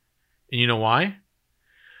 Absolutely. And you know why?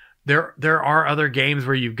 There are other games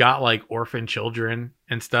where you've got like orphan children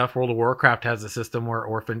and stuff. World of Warcraft has a system where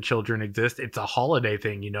orphan children exist. It's a holiday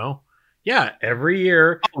thing, you know? Yeah, every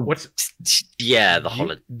year. The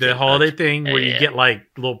holiday thing where you get like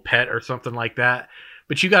a little pet or something like that.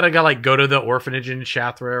 But you gotta go to the orphanage in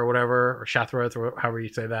Shathra or whatever, or Shathreth, or however you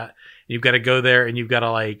say that. You've got to go there and you've got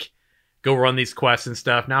to like go run these quests and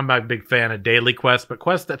stuff. Now I'm not a big fan of daily quests, but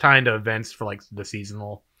quests that tie into events for like the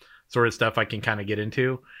seasonal sort of stuff I can kind of get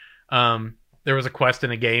into. There was a quest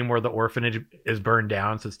in a game where the orphanage is burned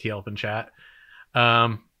down, says TL in chat.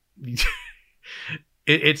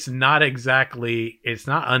 It's not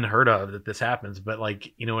unheard of that this happens, but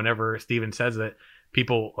like, you know, whenever Steven says it,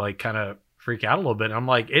 people like kind of freak out a little bit. And I'm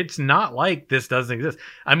like, it's not like this doesn't exist.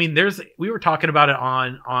 I mean, we were talking about it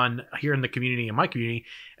on here in the community, in my community,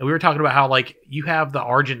 and we were talking about how like you have the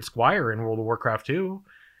Argent Squire in World of Warcraft 2.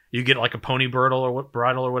 You get like a pony bridle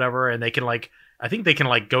or whatever, and they can like, I think they can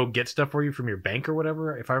like go get stuff for you from your bank or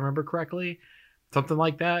whatever, if I remember correctly. Something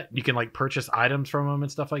like that. You can like purchase items from them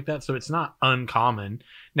and stuff like that. So it's not uncommon.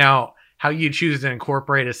 Now, how you choose to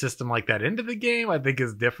incorporate a system like that into the game, I think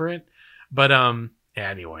is different. But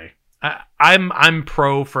anyway, I'm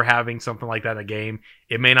pro for having something like that in a game.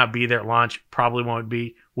 It may not be there at launch, probably won't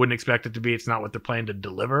be, wouldn't expect it to be. It's not what they're planning to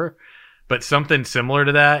deliver. But something similar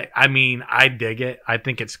to that, I mean, I dig it. I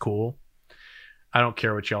think it's cool. I don't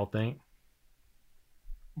care what y'all think.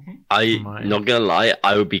 I'm not gonna lie,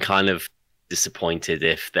 I would be kind of disappointed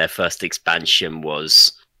if their first expansion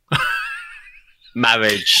was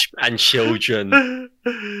marriage and children.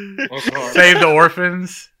 Save the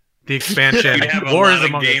orphans. The expansion. We have a Wars lot of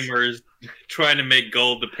among gamers trying to make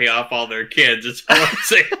gold to pay off all their kids. That's all I'm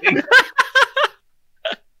saying.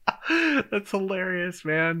 That's hilarious,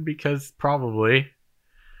 man. Because probably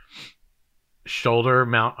shoulder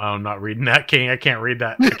mount. Oh, I'm not reading that, King. I can't read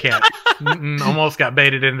that. I can't. Almost got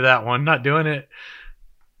baited into that one. Not doing it.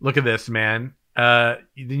 Look at this, man. Then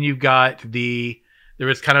you've got there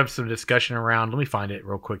was kind of some discussion around, let me find it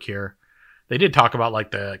real quick here. They did talk about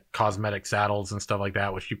like the cosmetic saddles and stuff like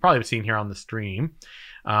that, which you probably have seen here on the stream.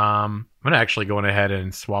 I'm going to actually go ahead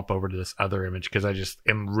and swap over to this other image because I just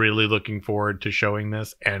am really looking forward to showing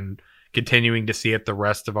this and continuing to see it the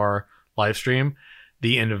rest of our live stream.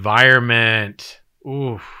 The environment.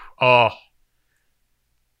 Oof. Oh.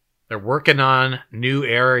 They're working on new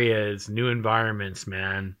areas, new environments,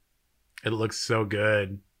 man. It looks so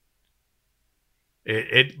good.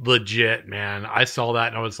 It legit, man. I saw that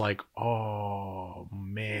and I was like, oh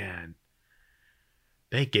man.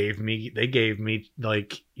 They gave me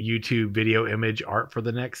like YouTube video image art for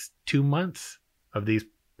the next 2 months of these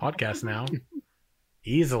podcasts now.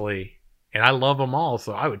 Easily. And I love them all,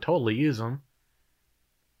 so I would totally use them.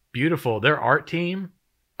 Beautiful. Their art team,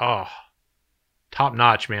 oh, top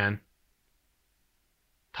notch, man.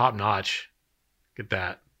 Top notch. Get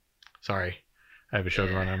that. Sorry. I have a show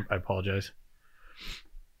to run. I apologize.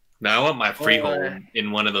 Now I want my freehold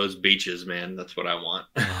in one of those beaches, man. That's what I want.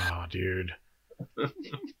 Oh, dude. I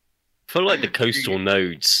feel like the coastal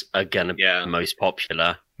nodes are gonna be the most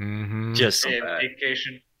popular. Mm-hmm. Just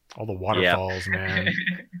vacation. All the waterfalls, man.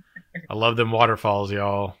 I love them waterfalls,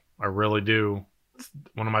 y'all. I really do. It's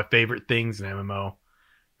one of my favorite things in MMO. You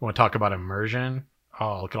want to talk about immersion?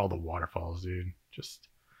 Oh, look at all the waterfalls, dude. Just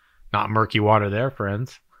not murky water there,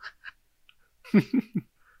 friends.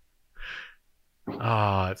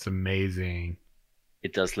 Oh, it's amazing.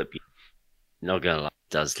 It does look beautiful. Not gonna lie, it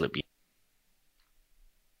does look beautiful.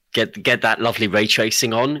 Get that lovely ray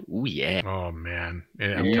tracing on. Ooh, yeah. Oh, man.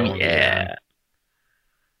 Yeah, I'm Ooh, telling you, yeah.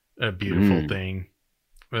 man. A beautiful thing.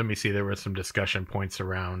 Let me see. There were some discussion points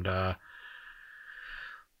around. Where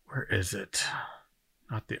is it?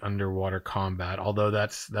 Not the underwater combat. Although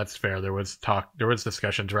that's fair. There was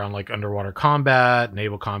discussions around like underwater combat,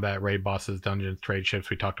 naval combat, raid bosses, dungeons, trade ships.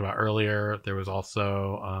 We talked about earlier. There was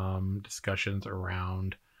also discussions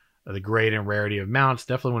around the grade and rarity of mounts.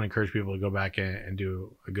 Definitely want to encourage people to go back and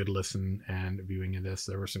do a good listen and viewing of this.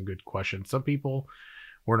 There were some good questions. Some people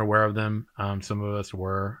weren't aware of them. Some of us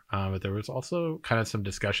were, but there was also kind of some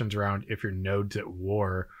discussions around if your node's at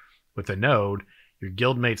war with a node your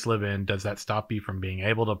guildmates live in, does that stop you from being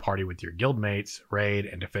able to party with your guildmates, raid,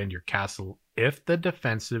 and defend your castle if the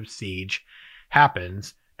defensive siege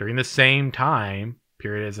happens during the same time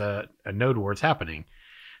period as a node war is happening?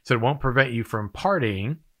 So it won't prevent you from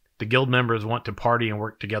partying. The guild members want to party and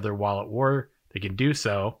work together while at war. They can do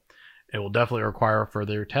so. It will definitely require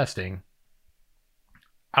further testing.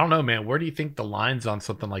 I don't know, man. Where do you think the lines on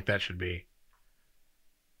something like that should be?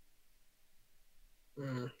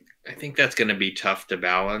 I think that's going to be tough to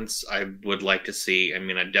balance. I would like to see. I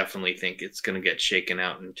mean, I definitely think it's going to get shaken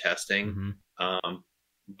out in testing. Mm-hmm.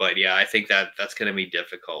 But yeah, I think that's going to be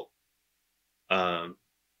difficult. I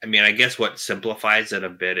mean, I guess what simplifies it a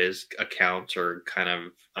bit is accounts are kind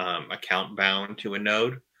of account bound to a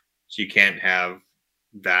node, so you can't have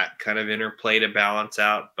that kind of interplay to balance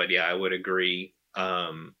out. But yeah, I would agree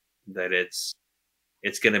that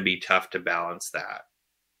it's going to be tough to balance that.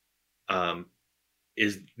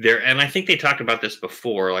 Is there, and I think they talked about this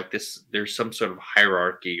before, like this, there's some sort of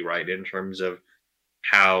hierarchy, right, in terms of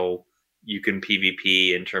how you can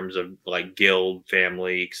PvP in terms of like guild,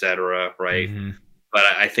 family, etc., right? Mm-hmm. But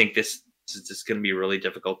I think this is just going to be really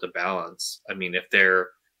difficult to balance. I mean,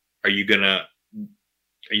 are you gonna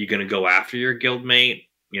go after your guildmate,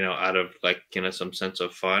 out of like, some sense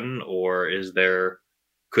of fun, or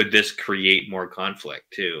could this create more conflict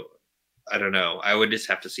too? I don't know. I would just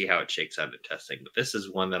have to see how it shakes out at testing. But this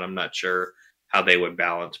is one that I'm not sure how they would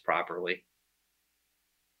balance properly.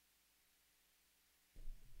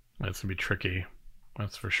 That's gonna be tricky.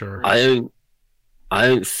 That's for sure. I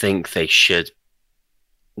don't think that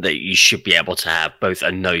you should be able to have both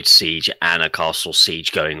a node siege and a castle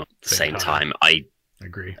siege going on at the same time. I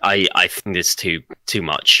agree. I think it's too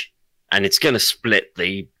much, and it's going to split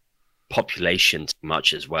the population too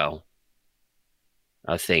much as well.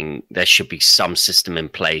 I think there should be some system in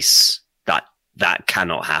place that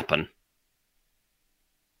cannot happen.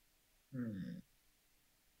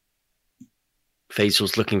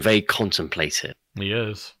 Faisal's looking very contemplative. He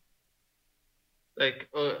is. Like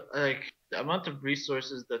the amount of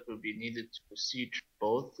resources that would be needed to siege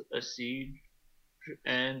both a siege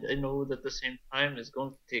and a node at the same time is going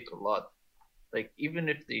to take a lot. Like even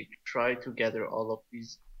if they try to gather all of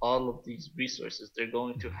these resources, they're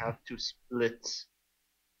going to have to split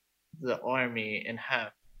the army in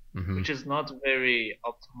half, Mm-hmm. which is not very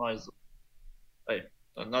optimized,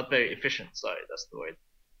 not very efficient. Sorry, that's the word.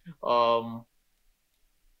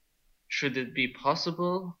 Should it be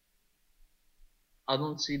possible? I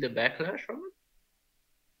don't see the backlash from it.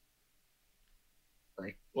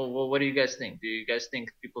 Like, well, what do you guys think? Do you guys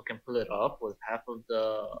think people can pull it off with half of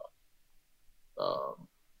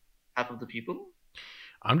the people?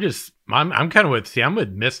 I'm kind of I'm with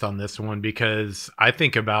Mist on this one, because I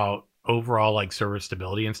think about overall like server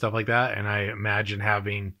stability and stuff like that, and I imagine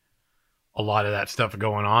having a lot of that stuff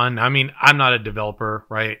going on. I mean, I'm not a developer,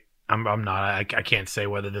 right? I'm not. I can't say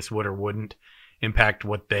whether this would or wouldn't impact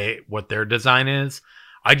what their design is.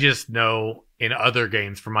 I just know in other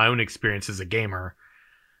games, from my own experience as a gamer,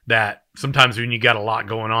 that sometimes when you got a lot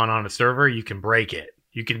going on a server, you can break it.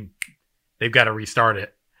 They've got to restart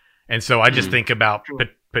it. And so I just think about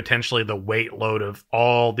potentially the weight load of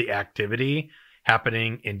all the activity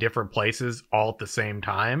happening in different places all at the same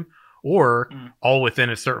time, or all within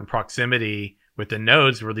a certain proximity with the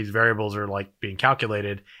nodes where these variables are like being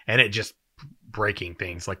calculated, and it just breaking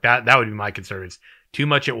things like that. That would be my concern. It's too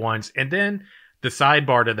much at once. And then the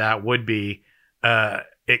sidebar to that would be, kind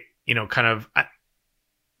of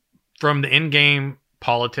from the in-game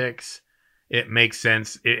politics, it makes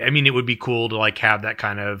sense. It would be cool to like have that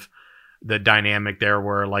kind of the dynamic there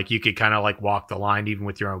where like you could kind of like walk the line even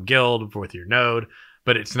with your own guild, with your node,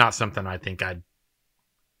 but it's not something I think I'd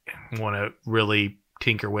want to really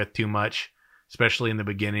tinker with too much, especially in the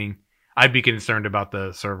beginning. I'd be concerned about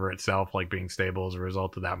the server itself like being stable as a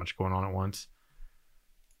result of that much going on at once.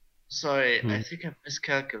 Sorry, I think I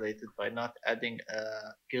miscalculated by not adding a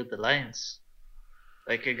guild alliance.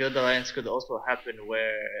 Like a guild alliance could also happen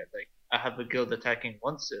where like I have a guild attacking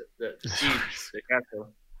once the siege, the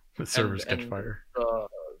castle. The servers catch fire.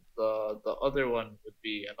 The other one would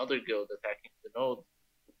be another guild attacking the node.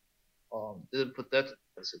 Didn't put that in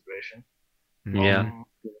consideration.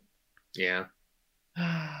 Yeah.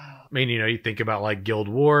 I mean, you think about like guild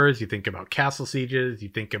wars, you think about castle sieges, you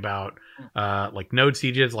think about like node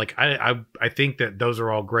sieges. Like I think that those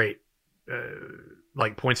are all great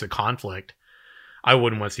like points of conflict. I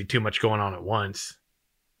wouldn't want to see too much going on at once.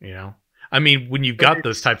 I mean, when you've got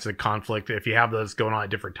those types of conflict, if you have those going on at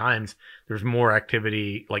different times, there's more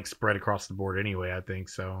activity like spread across the board anyway, I think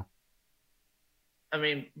so. I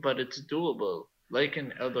mean, but it's doable, like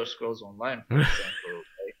in Elder Scrolls Online, for example.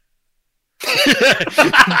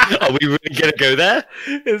 Are we really gonna go there?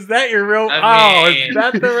 Is that your real? Is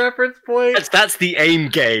that the reference point? That's the aim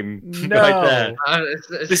game. No, right there. It's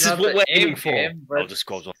This is what we're aiming for. Elder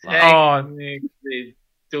Scrolls Online. Technically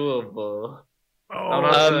doable. Oh, I'm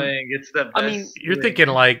not saying it's the best. I mean, you're thinking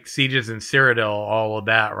like Sieges and Cyrodiil, all of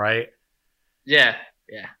that, right? Yeah.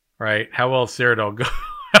 Right. How well is Cyrodiil go?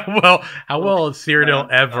 How well has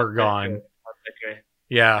Cyrodiil ever gone?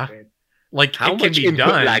 Yeah. Like how it can much be input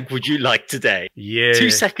done. lag would you like today? Yeah. 2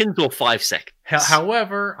 seconds or 5 seconds?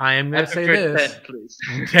 However, I am going to say this: 10, please.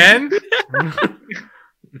 10.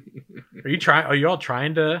 Are you trying? Are you all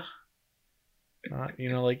trying to,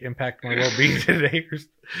 like impact my well-being today?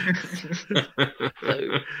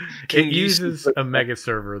 It uses a mega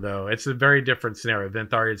server, though. It's a very different scenario.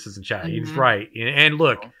 Ventharius is in chat. He's right. And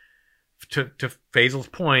look, to Faisal's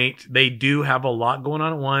point, they do have a lot going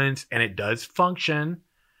on at once, and it does function.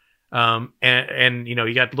 And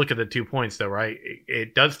you got to look at the 2 points, though, right?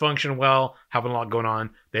 It does function well, having a lot going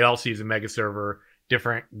on. They also use a mega server,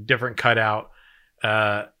 different cutout.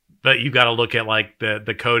 But you got to look at like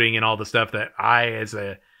the coding and all the stuff that I, as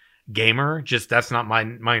a gamer, that's not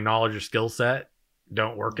my knowledge or skill set.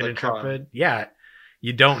 Don't work at Intrepid. Yeah,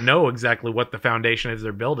 you don't know exactly what the foundation is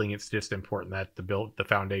they're building. It's just important that the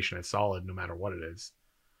foundation is solid, no matter what it is.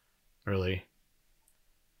 Really.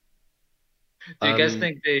 Do you guys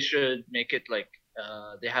think they should make it like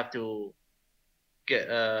they have to get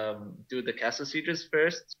do the castle sieges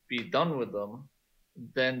first, be done with them,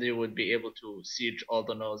 then they would be able to siege all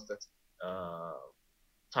the nodes that's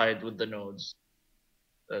tied with the nodes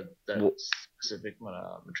that specific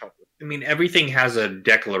metropolis. I mean, everything has a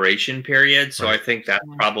declaration period, so I think that's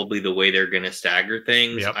probably the way they're going to stagger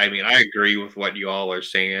things. Yep. I mean, I agree with what you all are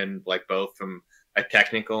saying, like both from a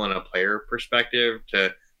technical and a player perspective,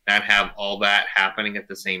 to not have all that happening at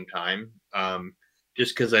the same time.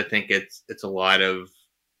 Just because I think it's a lot of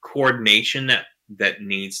coordination that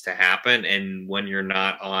needs to happen, and when you're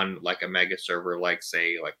not on like a mega server, like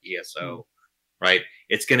say like ESO, right?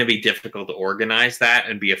 It's going to be difficult to organize that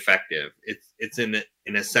and be effective. It's in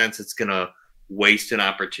a sense, it's going to waste an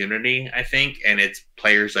opportunity, I think, and its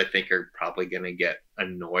players, I think, are probably going to get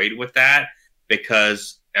annoyed with that,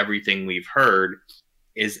 because everything we've heard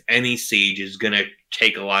is any siege is going to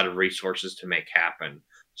take a lot of resources to make happen.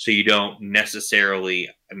 So you don't necessarily,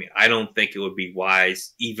 I mean, I don't think it would be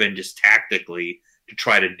wise, even just tactically, to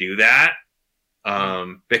try to do that,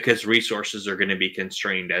 because resources are going to be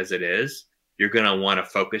constrained as it is. You're going to want to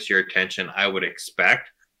focus your attention, I would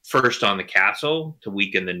expect, first on the castle to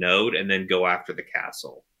weaken the node, and then go after the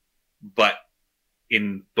castle. But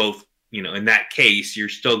in both, in that case, you're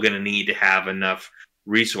still going to need to have enough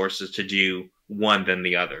resources to do one than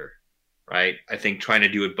the other, right? I think trying to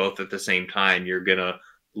do it both at the same time, you're going to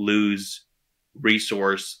lose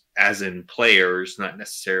resource as in players, not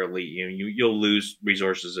necessarily, you'll lose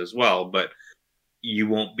resources as well, but you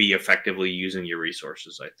won't be effectively using your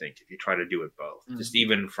resources, I think, if you try to do it both. Just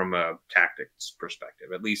even from a tactics perspective.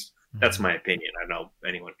 At least that's my opinion. I know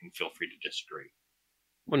anyone can feel free to disagree.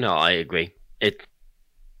 Well, no, I agree.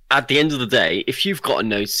 At the end of the day, if you've got a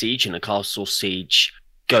node siege and a castle siege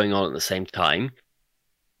going on at the same time,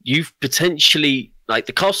 you've potentially, like,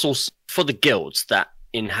 the castles for the guilds that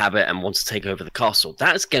inhabit and want to take over the castle,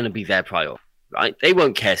 that's going to be their priority, right? They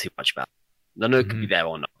won't care too much about it. The node could be there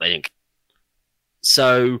or not. They don't care.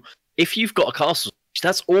 So if you've got a castle,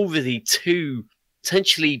 that's already 2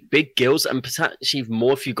 potentially big guilds, and potentially even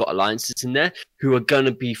more if you've got alliances in there, who are going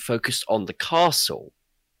to be focused on the castle.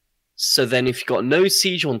 So then if you've got no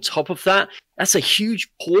siege on top of that, that's a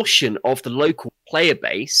huge portion of the local player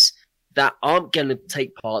base that aren't going to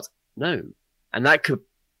take part. No. And that could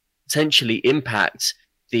potentially impact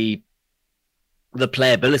the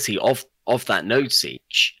playability of that node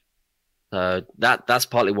siege. That's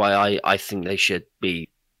partly why I think they should be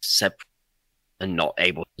separate and not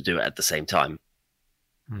able to do it at the same time.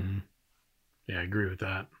 Mm-hmm. Yeah, I agree with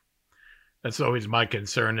that. That's always my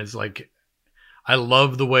concern is like, I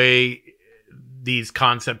love the way these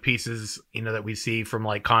concept pieces, that we see from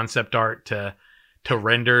like concept art to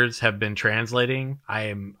renders have been translating. I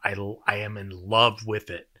am in love with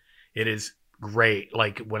it. It is great.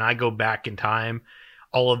 Like when I go back in time,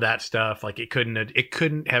 all of that stuff, like it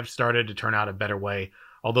couldn't have started to turn out a better way.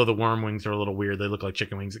 Although the worm wings are a little weird. They look like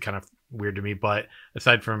chicken wings. It's kind of weird to me. But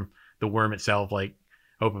aside from the worm itself, like,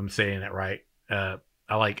 I hope I'm saying it right. I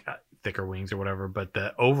like thicker wings or whatever. But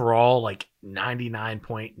the overall, like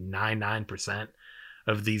 99.99%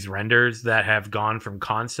 of these renders that have gone from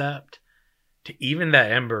concept to even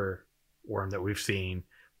that ember worm that we've seen,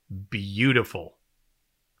 beautiful.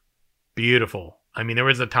 Beautiful. I mean, there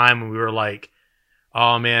was a time when we were like,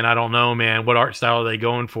 oh man, I don't know, man. What art style are they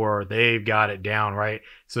going for? They've got it down, right?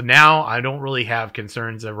 So now I don't really have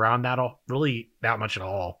concerns around that that much at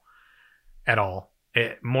all.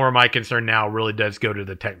 More of my concern now really does go to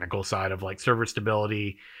the technical side of like server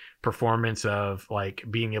stability, performance of like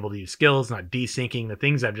being able to use skills, not desyncing, the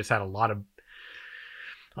things I've just had a lot of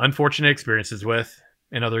unfortunate experiences with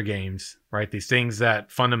in other games, right? These things that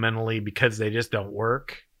fundamentally, because they just don't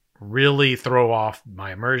work, really throw off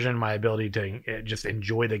my immersion, my ability to just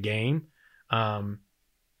enjoy the game.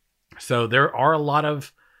 So there are a lot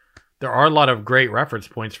of great reference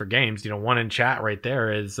points for games. One in chat right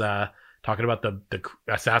there is talking about the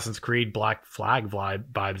Assassin's Creed Black Flag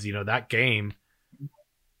vibes.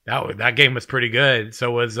 That game was pretty good.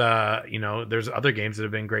 So was there's other games that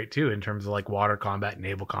have been great too in terms of like water combat,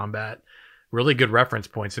 naval combat, really good reference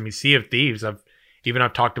points. I mean, Sea of Thieves, I've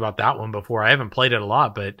talked about that one before. I haven't played it a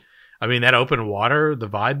lot, but I mean, that open water, the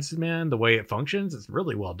vibes, man, the way it functions, it's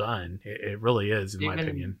really well done. It really is, in my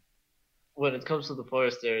opinion. When it comes to the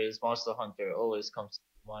forest areas, Monster Hunter always comes to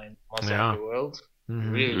mind. Monster Hunter World.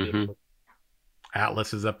 Mm-hmm. Really beautiful.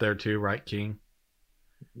 Atlas is up there too, right, King?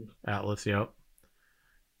 Atlas, yep.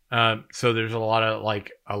 So there's a lot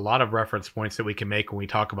of reference points that we can make when we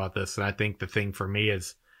talk about this. And I think the thing for me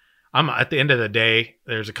is, at the end of the day,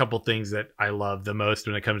 there's a couple things that I love the most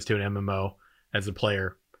when it comes to an MMO as a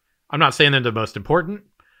player. I'm not saying they're the most important.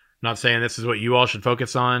 I'm not saying this is what you all should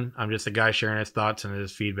focus on. I'm just a guy sharing his thoughts and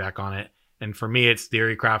his feedback on it. And for me, it's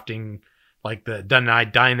theory crafting, like the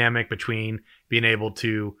dynamic between being able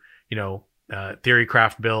to, theory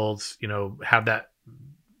craft builds, have that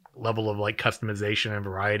level of like customization and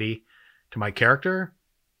variety to my character,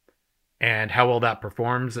 and how well that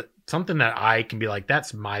performs. Something that I can be like,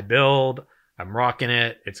 that's my build. I'm rocking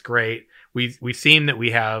it. It's great. We've seen that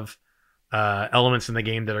we have elements in the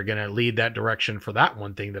game that are going to lead that direction for that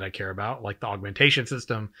one thing that I care about, like the augmentation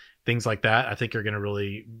system, things like that. I think are going to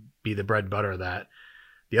really be the bread and butter of that.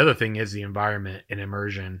 The other thing is the environment and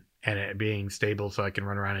immersion and it being stable so I can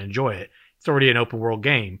run around and enjoy it. It's already an open world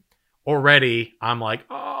game. Already, I'm like,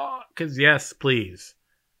 oh, because yes, please.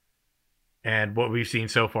 And what we've seen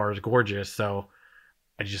so far is gorgeous. So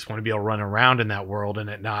I just want to be able to run around in that world and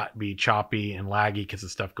it not be choppy and laggy because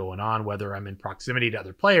of stuff going on, whether I'm in proximity to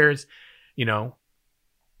other players,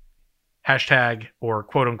 hashtag or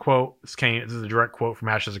quote unquote, this is a direct quote from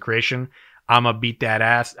Ashes of Creation. I'm a beat that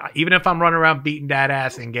ass. Even if I'm running around beating that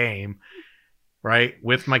ass in game, right,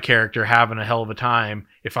 with my character having a hell of a time,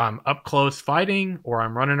 if I'm up close fighting or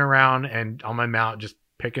I'm running around and on my mount just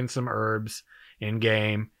picking some herbs in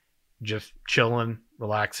game, just chilling,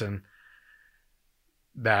 relaxing,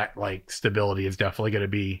 that like stability is definitely going to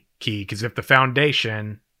be key. Because if the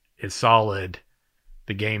foundation is solid,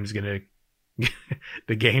 the game's gonna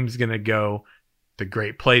go to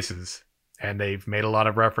great places. And they've made a lot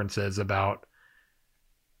of references about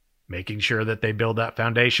making sure that they build that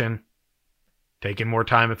foundation, taking more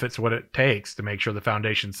time if it's what it takes to make sure the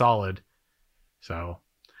foundation's solid. So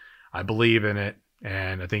I believe in it,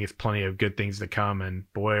 and I think it's plenty of good things to come.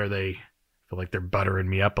 And boy, I feel like they're buttering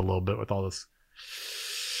me up a little bit with all this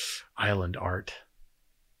island art.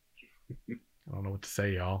 I don't know what to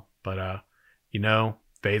say, y'all, but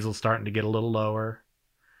Basil's starting to get a little lower.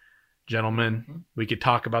 Gentlemen, we could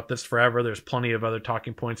talk about this forever. There's plenty of other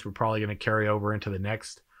talking points we're probably going to carry over into the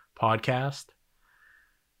next podcast.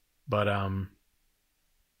 But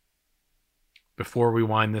before we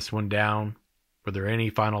wind this one down, were there any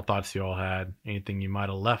final thoughts you all had? Anything you might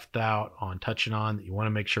have left out on touching on that you want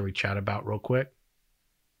to make sure we chat about real quick?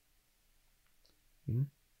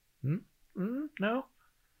 No?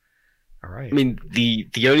 All right. I mean,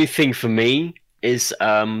 the only thing for me is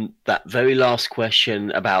that very last question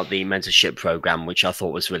about the mentorship program, which I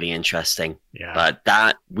thought was really interesting. Yeah. But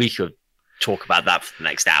that we could talk about that for the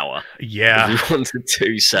next hour. Yeah. If we wanted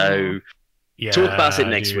to. So talk about it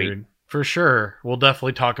next week. For sure. We'll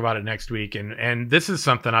definitely talk about it next week. And this is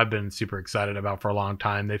something I've been super excited about for a long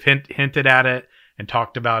time. They've hinted at it and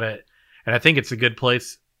talked about it. And I think it's a good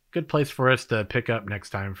place for us to pick up next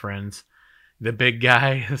time, friends. The big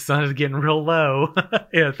guy, the sun is getting real low.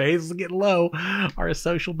 Yeah, phase is getting low. Our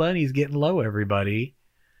social bunny's getting low, everybody.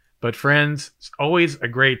 But friends, it's always a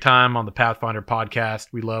great time on the Pathfinder podcast.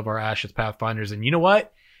 We love our Ashes Pathfinders. And you know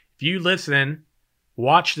what? If you listen,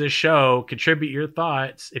 watch this show, contribute your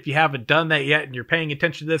thoughts. If you haven't done that yet and you're paying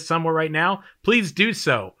attention to this somewhere right now, please do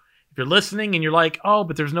so. If you're listening and you're like, oh,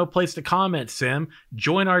 but there's no place to comment, Sim,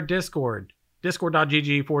 join our Discord.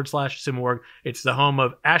 Discord.gg/Simorg. It's the home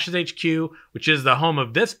of Ashes HQ, which is the home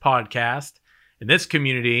of this podcast and this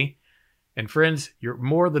community. And friends, you're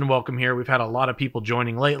more than welcome here. We've had a lot of people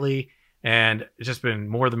joining lately, and it's just been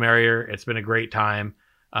more the merrier. It's been a great time.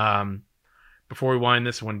 Before we wind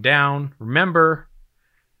this one down, remember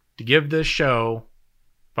to give this show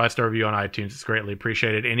 5-star review on iTunes. It's greatly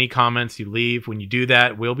appreciated. Any comments you leave when you do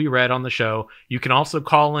that will be read on the show. You can also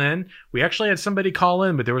call in. We actually had somebody call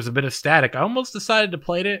in, but there was a bit of static. I almost decided to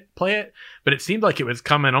play it, but it seemed like it was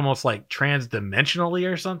coming almost like transdimensionally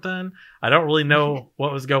or something. I don't really know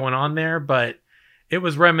what was going on there, but it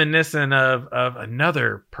was reminiscent of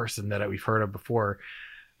another person that we've heard of before.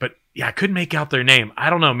 But yeah, I couldn't make out their name. I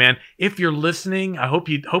don't know, man. If you're listening, I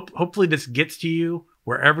hopefully this gets to you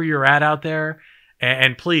wherever you're at out there.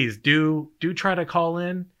 And please do try to call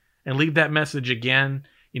in and leave that message again.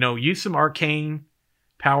 You know, use some arcane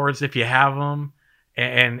powers if you have them,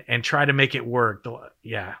 and try to make it work.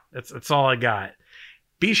 Yeah, that's all I got.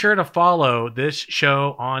 Be sure to follow this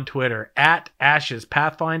show on Twitter at Ashes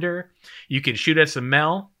Pathfinder. You can shoot us a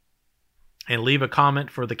mail and leave a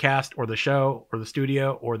comment for the cast or the show or the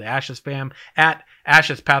studio or the Ashes fam at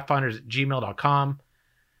ashespathfinders@gmail.com.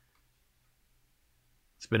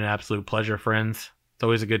 It's been an absolute pleasure, friends. It's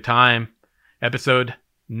always a good time. Episode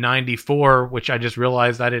 94, which I just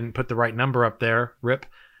realized I didn't put the right number up there. Rip.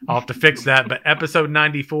 I'll have to fix that. But episode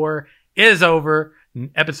 94 is over.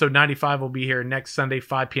 Episode 95 will be here next Sunday,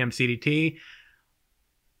 5 p.m. CDT.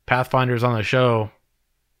 Pathfinders on the show.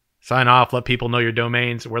 Sign off. Let people know your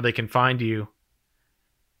domains, where they can find you.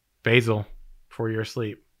 Basil, before you're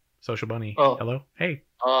asleep. Social Bunny. Oh. Hello. Hey.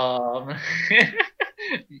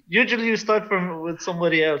 Usually you start with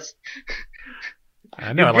somebody else.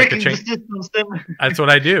 I know. I like to change. That's what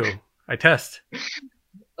I do. I test.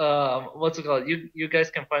 What's it called? You guys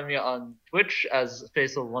can find me on Twitch as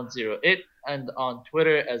Faisal108 and on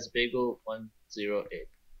Twitter as Bagel108.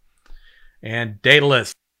 And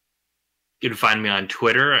Daedalus. You can find me on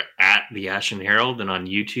Twitter at the Ashen Herald and on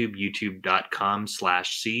YouTube,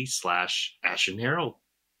 youtube.com/c/Ashen Herald.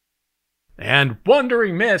 And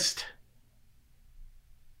Wandering Mist.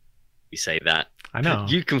 You say that. I know.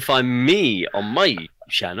 You can find me on my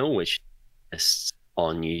channel, which is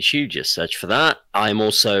on YouTube. Just search for that. I'm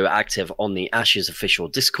also active on the Ashes official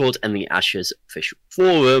Discord and the Ashes official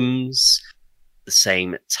forums. The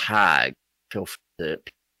same tag. Feel free to.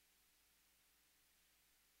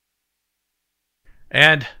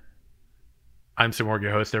 And I'm Simorg,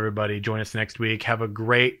 your host, everybody. Join us next week. Have a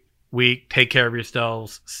great week. Take care of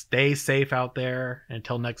yourselves. Stay safe out there.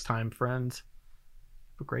 Until next time, friends.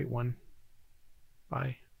 Have a great one.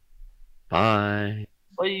 Bye. Bye.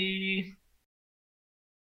 Bye.